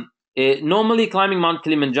 Normally climbing Mount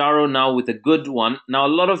Kilimanjaro now with a good one. Now, a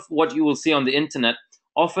lot of what you will see on the internet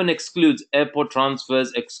often excludes airport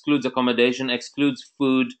transfers, excludes accommodation, excludes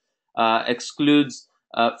food, excludes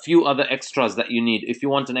a few other extras that you need. If you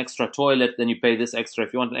want an extra toilet, then you pay this extra.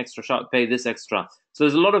 If you want an extra shower, pay this extra. So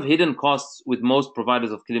there's a lot of hidden costs with most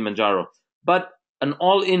providers of Kilimanjaro. But an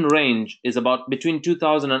all-in range is about between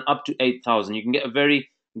 2,000 and up to 8,000. You can get a very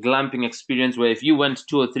glamping experience where if you went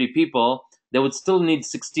 2 or 3 people, they would still need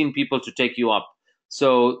 16 people to take you up.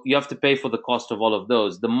 So you have to pay for the cost of all of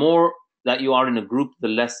those. The more that you are in a group, the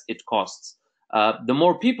less it costs. The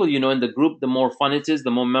more people you know in the group, the more fun it is,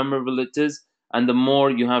 the more memorable it is, and the more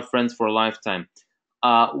you have friends for a lifetime.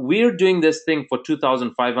 We're doing this thing for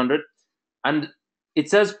 2,500, and it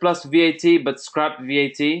says plus VAT, but scrap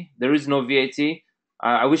VAT. There is no VAT.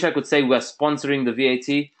 I wish I could say we're sponsoring the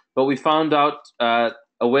VAT, but we found out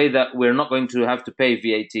a way that we're not going to have to pay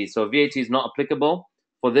VAT. So VAT is not applicable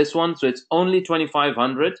for this one. So it's only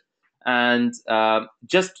 2,500. And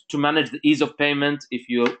just to manage the ease of payment, if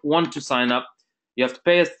you want to sign up, you have to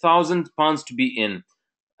pay £1,000 to be in.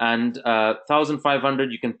 And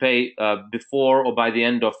 1,500 you can pay before or by the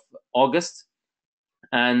end of August.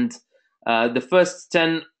 And the first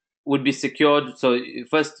 10 would be secured. So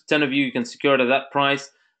first 10 of you can secure it at that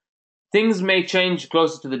price. Things may change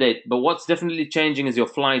closer to the date, but what's definitely changing is your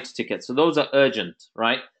flight ticket. So those are urgent,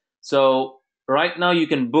 right? So right now you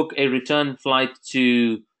can book a return flight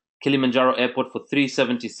to Kilimanjaro Airport for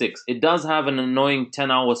 $376. It does have an annoying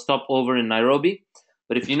 10-hour stopover in Nairobi,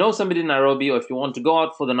 but if you know somebody in Nairobi, or if you want to go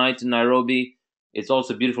out for the night in Nairobi, it's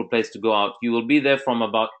also a beautiful place to go out. You will be there from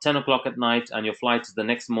about 10 o'clock at night, and your flight is the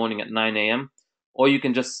next morning at 9 a.m., or you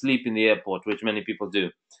can just sleep in the airport, which many people do.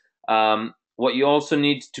 What you also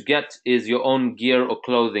need to get is your own gear or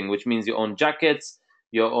clothing, which means your own jackets,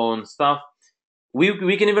 your own stuff.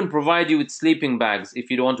 We can even provide you with sleeping bags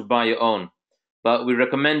if you don't want to buy your own. But we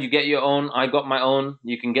recommend you get your own. I got my own.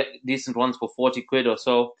 You can get decent ones for 40 quid or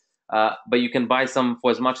so. But you can buy some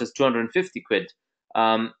for as much as 250 quid.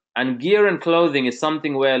 And gear and clothing is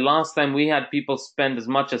something where last time we had people spend as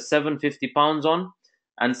much as £750 on,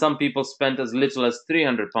 and some people spent as little as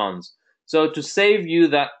 £300. So to save you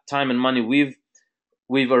that time and money,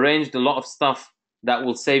 we've arranged a lot of stuff that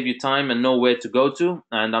will save you time and know where to go to.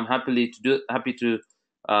 And I'm happy to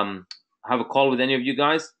have a call with any of you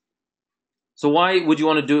guys. So why would you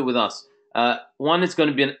want to do it with us? One, it's going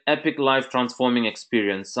to be an epic life transforming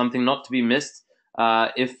experience, something not to be missed.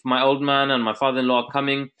 If my old man and my father-in-law are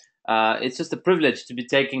coming, it's just a privilege to be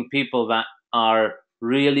taking people that are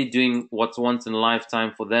really doing what's once in a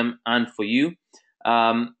lifetime for them and for you.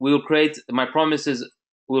 My promise is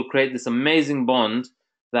we'll create this amazing bond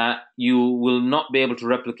that you will not be able to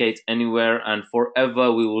replicate anywhere, and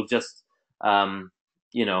forever we will just,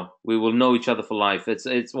 we will know each other for life.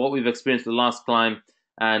 It's what we've experienced the last climb,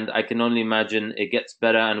 and I can only imagine it gets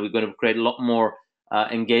better, and we're going to create a lot more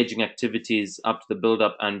engaging activities up to the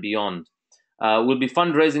build-up and beyond. We'll be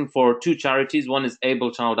fundraising for 2 charities. One is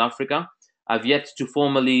Able Child Africa. I've yet to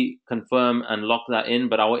formally confirm and lock that in,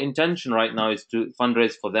 but our intention right now is to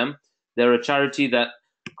fundraise for them. They're a charity that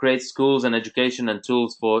creates schools and education and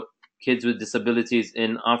tools for kids with disabilities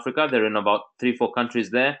in Africa. They're in about 3-4 countries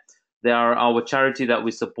there. They are our charity that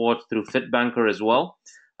we support through Fitbanker as well.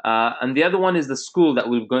 And the other one is the school that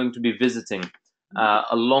we're going to be visiting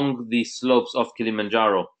along the slopes of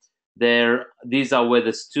Kilimanjaro. These are where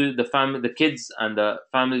the kids and the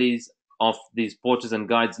families of these porters and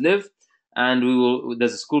guides live, and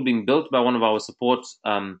there's a school being built by one of our support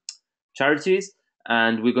charities,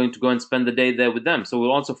 and we're going to go and spend the day there with them. So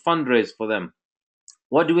we'll also fundraise for them.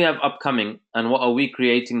 What do we have upcoming, and what are we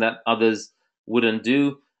creating that others wouldn't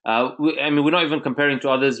do? We're not even comparing to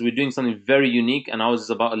others. We're doing something very unique, and ours is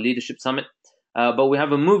about a leadership summit. But we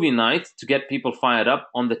have a movie night to get people fired up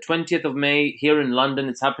on the 20th of May here in London.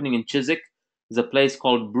 It's happening in Chiswick. There's a place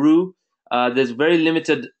called Brew. There's very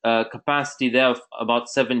limited capacity there of about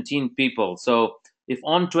 17 people. So if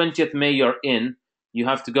on 20th May you're in, you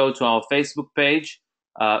have to go to our Facebook page,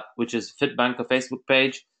 which is Fitbanker Facebook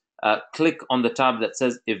page. Click on the tab that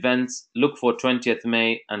says events, look for 20th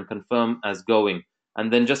May and confirm as going.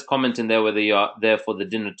 And then just comment in there whether you are there for the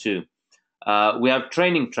dinner too. We have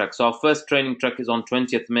training treks. So our first training trek is on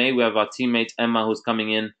 20th May. We have our teammate Emma who's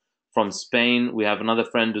coming in from Spain. We have another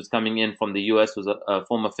friend who's coming in from the US, who's a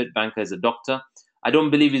former Fitbanker, is a doctor. I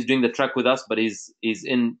don't believe he's doing the trek with us, but he's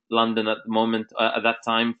in London at the moment, at that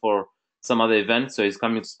time for some other event. So he's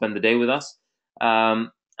coming to spend the day with us.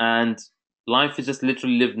 And life is just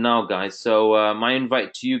literally lived now, guys. So my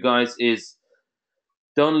invite to you guys is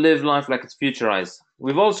don't live life like it's futurized.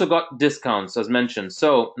 We've also got discounts, as mentioned.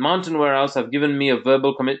 So Mountain Warehouse have given me a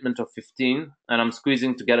verbal commitment of 15, and I'm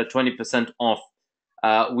squeezing to get a 20% off.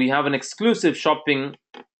 We have an exclusive shopping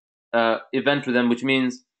event with them, which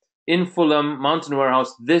means in Fulham, Mountain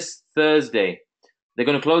Warehouse this Thursday. They're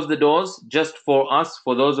going to close the doors just for us,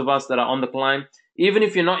 for those of us that are on the climb. Even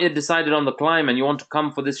if you're not yet decided on the climb and you want to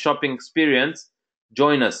come for this shopping experience,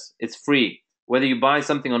 join us. It's free. Whether you buy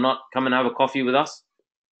something or not, come and have a coffee with us.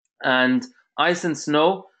 And Ice and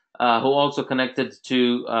Snow, who also connected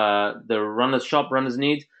to the Runners Shop, Runners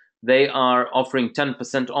Need, they are offering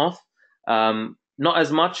 10% off. Not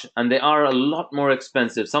as much, and they are a lot more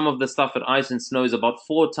expensive. Some of the stuff at Ice and Snow is about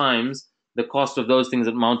 4 times the cost of those things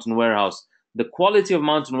at Mountain Warehouse. The quality of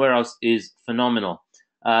Mountain Warehouse is phenomenal.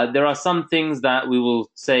 There are some things that we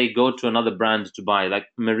will say go to another brand to buy, like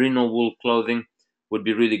merino wool clothing would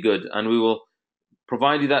be really good, and we will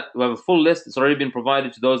provide you that. We have a full list. It's already been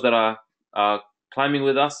provided to those that are climbing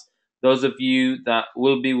with us. Those of you that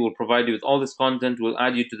we'll provide you with all this content. We'll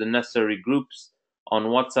add you to the necessary groups on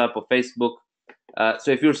WhatsApp or Facebook.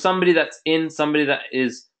 So if you're somebody that's somebody that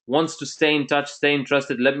wants to stay in touch, stay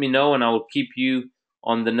interested, let me know, and I will keep you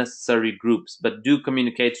on the necessary groups. But do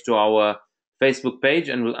communicate to our Facebook page,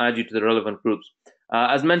 and we'll add you to the relevant groups.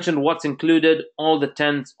 As mentioned, what's included: all the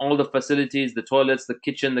tents, all the facilities, the toilets, the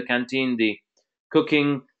kitchen, the canteen, the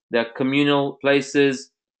cooking, the communal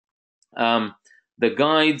places, the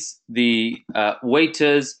guides, the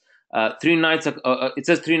waiters. 3 nights. It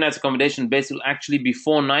says 3 nights accommodation. Base will actually be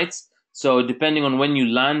 4 nights. So depending on when you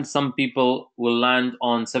land, some people will land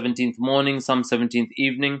on 17th morning, some 17th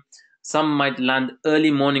evening, some might land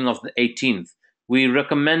early morning of the 18th. We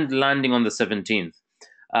recommend landing on the 17th.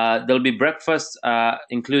 There'll be breakfast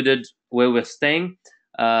included where we're staying.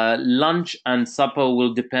 Lunch and supper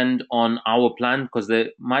will depend on our plan, because there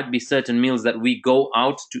might be certain meals that we go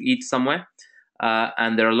out to eat somewhere,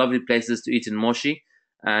 and there are lovely places to eat in Moshi,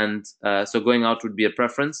 and so going out would be a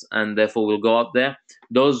preference, and therefore we'll go out there.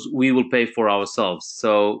 Those we will pay for ourselves.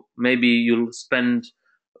 So maybe you'll spend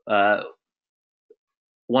 1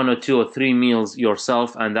 or 2 or 3 meals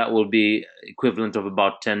yourself, and that will be equivalent of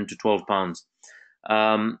about 10 to 12 pounds.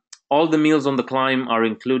 All the meals on the climb are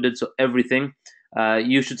included, so everything.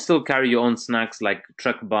 You should still carry your own snacks like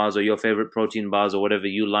Trek bars or your favorite protein bars or whatever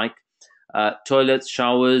you like. Toilets,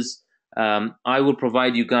 showers. I will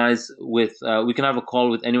provide you guys with, we can have a call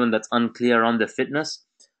with anyone that's unclear on their fitness.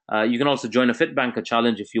 You can also join a Fitbanker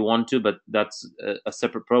challenge if you want to, but that's a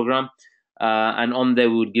separate program. And on there,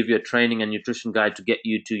 we would give you a training and nutrition guide to get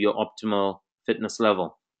you to your optimal fitness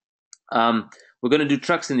level. We're going to do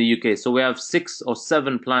treks in the UK. So we have 6 or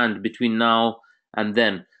 7 planned between now and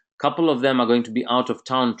then. A couple of them are going to be out of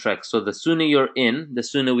town treks. So the sooner you're in, the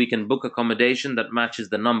sooner we can book accommodation that matches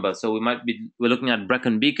the number. So we're looking at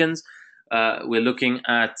Brecon Beacons. We're looking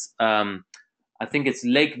at, I think it's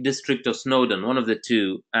Lake District or Snowdon, one of the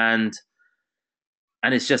two. And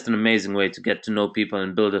it's just an amazing way to get to know people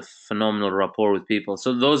and build a phenomenal rapport with people.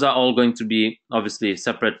 So those are all going to be obviously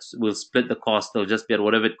separate. We'll split the cost. They'll just be at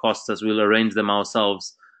whatever it costs us. We'll arrange them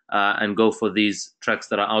ourselves and go for these treks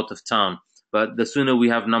that are out of town. But the sooner we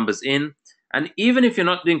have numbers in, and even if you're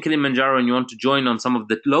not doing Kilimanjaro and you want to join on some of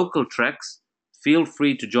the local treks, feel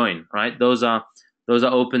free to join. Right? Those are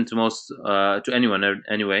open to anyone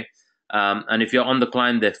anyway. And if you're on the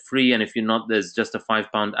climb, they're free, and if you're not, there's just a £5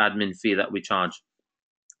 admin fee that we charge.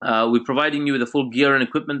 We're providing you with a full gear and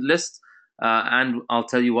equipment list, and I'll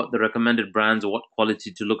tell you what the recommended brands or what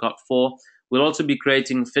quality to look out for. We'll also be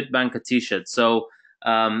creating Fitbanker t-shirts. So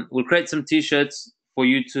we'll create some t-shirts for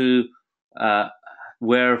you to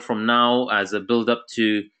wear from now as a build-up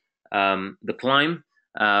to the climb.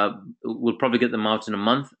 We'll probably get them out in a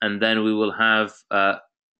month, and then we will have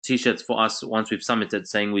t-shirts for us once we've summited,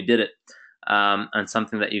 saying we did it, and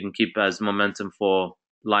something that you can keep as momentum for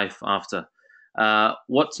life after.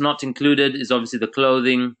 What's not included is obviously the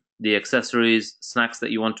clothing, the accessories, snacks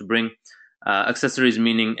that you want to bring. Accessories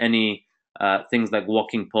meaning any things like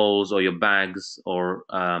walking poles or your bags or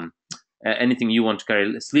anything you want to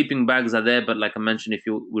carry. Sleeping bags are there, but like I mentioned,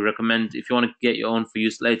 we recommend if you want to get your own for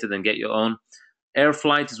use later, then get your own. Air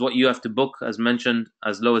flight is what you have to book, as mentioned,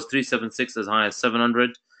 as low as 376, as high as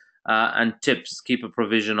 700. And tips, keep a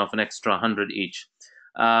provision of an extra 100 each.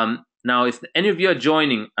 Now, if any of you are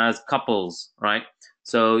joining as couples, right?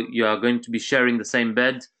 So you are going to be sharing the same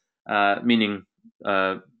bed, meaning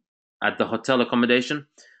at the hotel accommodation.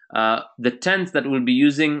 The tents that we'll be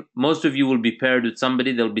using, most of you will be paired with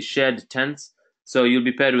somebody. There'll be shared tents. So you'll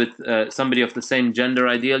be paired with somebody of the same gender,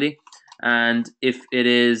 ideally. And if it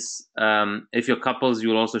is, if you're couples, you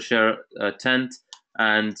will also share a tent.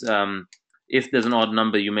 And if there's an odd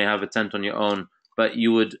number, you may have a tent on your own. But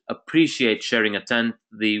you would appreciate sharing a tent.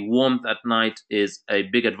 The warmth at night is a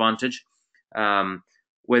big advantage.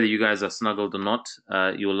 Whether you guys are snuggled or not,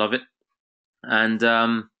 you will love it. And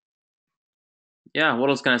yeah, what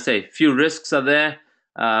else can I say? Few risks are there.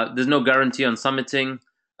 There's no guarantee on summiting.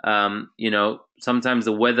 Sometimes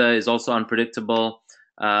the weather is also unpredictable.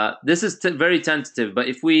 This is very tentative, but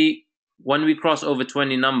when we cross over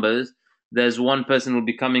 20 numbers, there's one person who will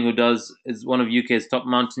be coming who is one of UK's top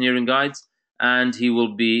mountaineering guides, and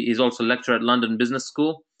he's also a lecturer at London Business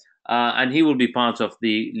School, and he will be part of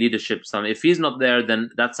the leadership summit. If he's not there,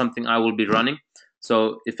 then that's something I will be running.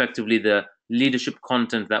 So effectively, the leadership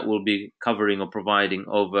content that we'll be covering or providing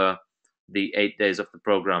over the 8 days of the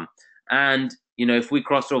program. And if we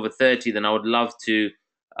cross over 30, then I would love to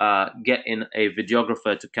get in a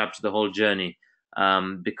videographer to capture the whole journey,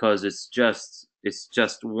 because it's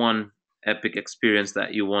just one epic experience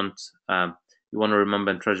that you want to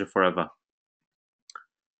remember and treasure forever.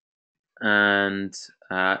 And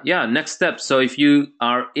next step. So if you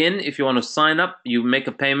want to sign up, you make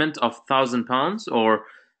a payment of £1,000, or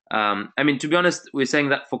to be honest, we're saying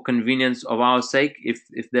that for convenience of our sake.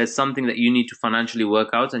 If there's something that you need to financially work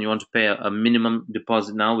out and you want to pay a minimum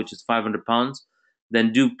deposit now, which is £500,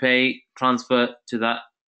 then do transfer to that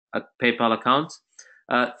PayPal account.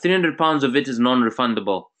 £300 of it is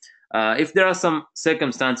non-refundable. If there are some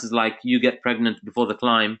circumstances like you get pregnant before the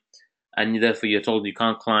climb, and therefore you're told you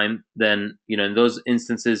can't climb, then in those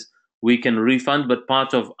instances we can refund, but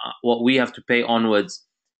part of what we have to pay onwards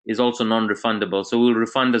is also non-refundable. So we'll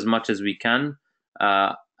refund as much as we can,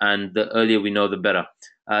 and the earlier we know, the better.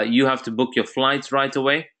 You have to book your flights right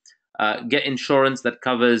away. Get insurance that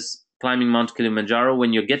covers climbing Mount Kilimanjaro.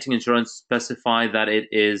 When you're getting insurance, specify that it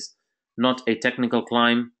is not a technical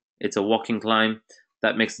climb, it's a walking climb.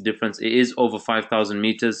 That makes a difference. It is over 5,000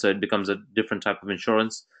 meters, so it becomes a different type of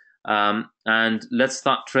insurance. And let's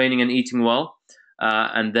start training and eating well,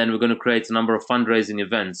 and then we're going to create a number of fundraising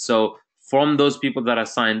events. So from those people that are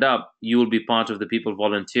signed up, you will be part of the people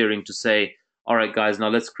volunteering to say, all right guys, now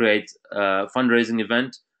let's create a fundraising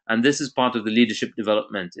event. And this is part of the leadership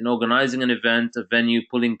development in organizing an event, a venue,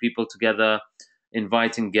 pulling people together,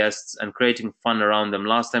 inviting guests and creating fun around them.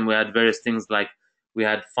 Last time we had various things, like we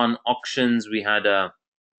had fun auctions, we had a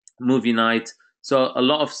movie night. So a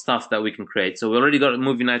lot of stuff that we can create. So we already got a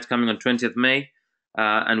movie night coming on 20th May,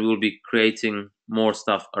 and we will be creating more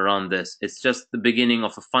stuff around this. It's just the beginning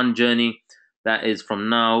of a fun journey that is from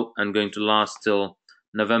now and going to last till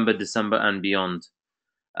November, December, and beyond.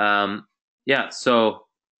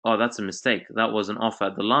 Oh, that's a mistake. That was an offer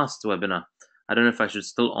at the last webinar. I don't know if I should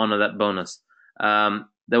still honor that bonus.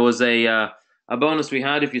 There was a bonus we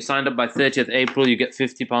had. If you signed up by 30th April, you get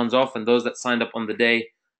 £50 off, and those that signed up on the day,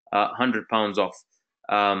 £100 off.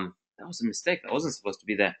 That was a mistake. That wasn't supposed to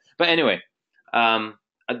be there. But anyway,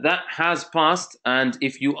 that has passed. And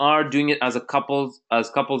if you are doing it as couples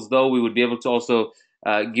though, we would be able to also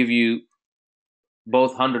give you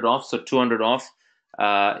both 100 off, so 200 off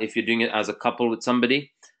if you're doing it as a couple with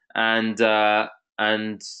somebody. And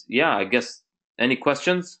yeah, I guess, any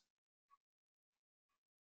questions?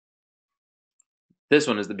 This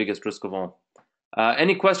one is the biggest risk of all.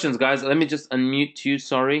 Any questions, guys? Let me just unmute you.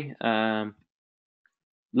 Sorry.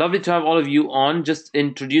 Lovely to have all of you on. Just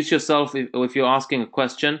introduce yourself if you're asking a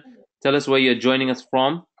question. Tell us where you're joining us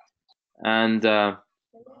from. And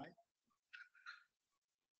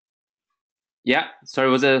yeah, sorry,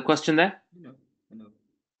 was there a question there?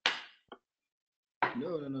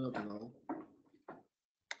 No, not at all.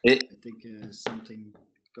 I think something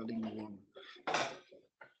going wrong.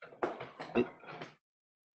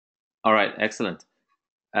 All right, excellent.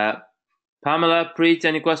 Pamela, Preet,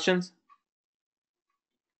 any questions?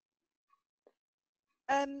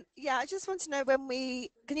 Yeah, I just want to know when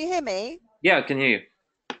can you hear me? Yeah, I can hear you.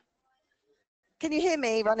 Can you hear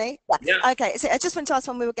me, Ronnie? Yeah. Okay, so I just want to ask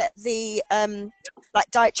when we will get the like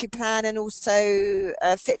dietary plan and also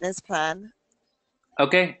a fitness plan.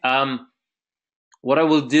 Okay. What I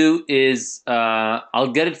will do is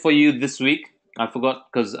I'll get it for you this week. I forgot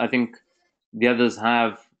because I think the others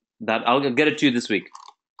have that. I'll get it to you this week.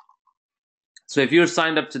 So if you're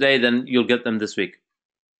signed up today, then you'll get them this week.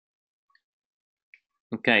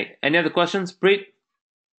 Okay. Any other questions, Preet?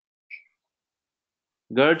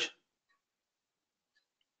 Gurj?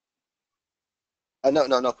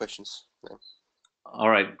 No questions. No. All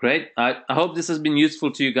right, great. I hope this has been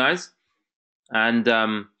useful to you guys. And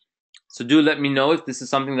so do let me know if this is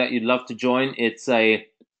something that you'd love to join. It's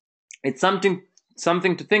something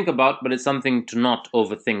to think about, but it's something to not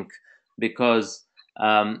overthink, because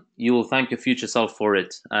you will thank your future self for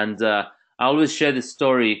it. And I always share this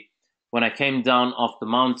story. When I came down off the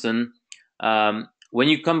mountain, when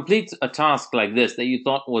you complete a task like this that you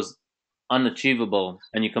thought was unachievable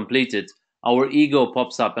and you complete it, our ego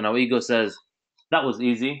pops up and our ego says, that was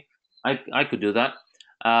easy, I could do that.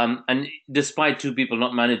 And despite 2 people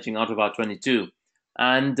not managing out of our 22.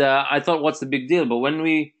 And I thought, what's the big deal? But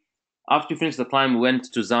after we finished the climb, we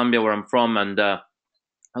went to Zambia, where I'm from, and a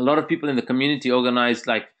lot of people in the community organized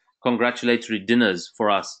like congratulatory dinners for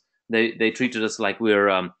us. They treated us like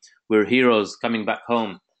we're heroes coming back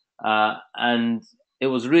home, and it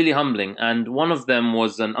was really humbling. And one of them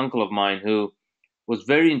was an uncle of mine who was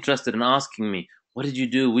very interested in asking me, "What did you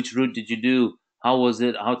do? Which route did you do? How was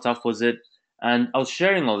it? How tough was it?" And I was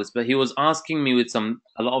sharing all this, but he was asking me with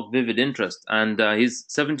a lot of vivid interest. And he's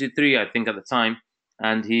 73, I think, at the time,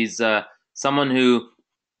 and he's someone who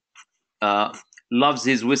loves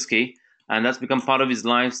his whiskey, and that's become part of his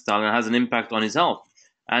lifestyle and has an impact on his health.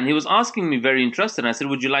 And he was asking me, very interested. And I said,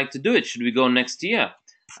 "Would you like to do it? Should we go next year?"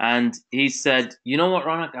 And he said, "You know what,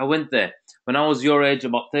 Ronak? I went there when I was your age,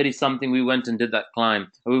 about 30 something. We went and did that climb.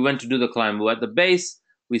 We went to do the climb. We were at the base.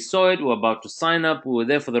 We saw it. We were about to sign up. We were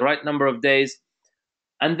there for the right number of days.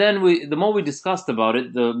 And then the more we discussed about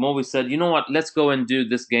it, the more we said, you know what, let's go and do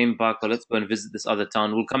this game park, or let's go and visit this other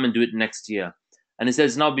town. We'll come and do it next year." And he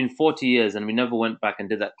says, it's now been 40 years and we never went back and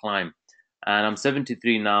did that climb. And I'm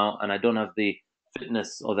 73 now and I don't have the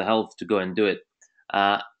fitness or the health to go and do it.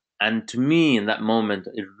 And to me, in that moment,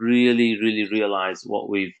 it really, really realized what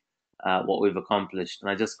we've accomplished.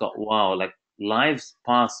 And I just got, wow, like lives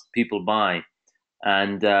pass people by,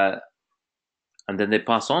 and then they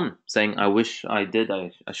pass on saying, I wish I did,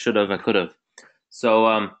 I should have, I could have. So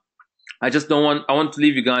I want to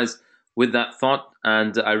leave you guys with that thought.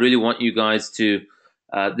 And I really want you guys to,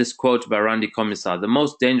 this quote by Randy Commissar: "The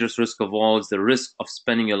most dangerous risk of all is the risk of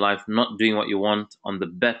spending your life not doing what you want on the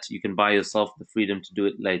bet you can buy yourself the freedom to do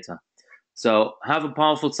it later." So have a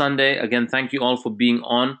powerful Sunday. Again, thank you all for being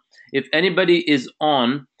on. If anybody is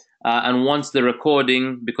on and wants the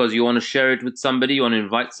recording because you want to share it with somebody, you want to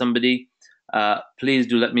invite somebody, please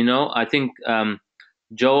do let me know. I think,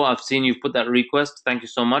 Joe, I've seen you've put that request. Thank you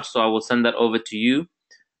so much. So I will send that over to you.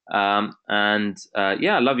 Yeah,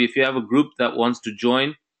 I love you. If you have a group that wants to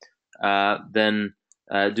join, then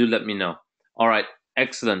do let me know. All right,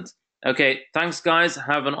 excellent. Okay, thanks, guys.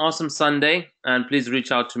 Have an awesome Sunday, and please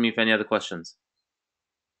reach out to me for any other questions.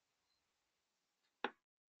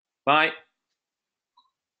 Bye.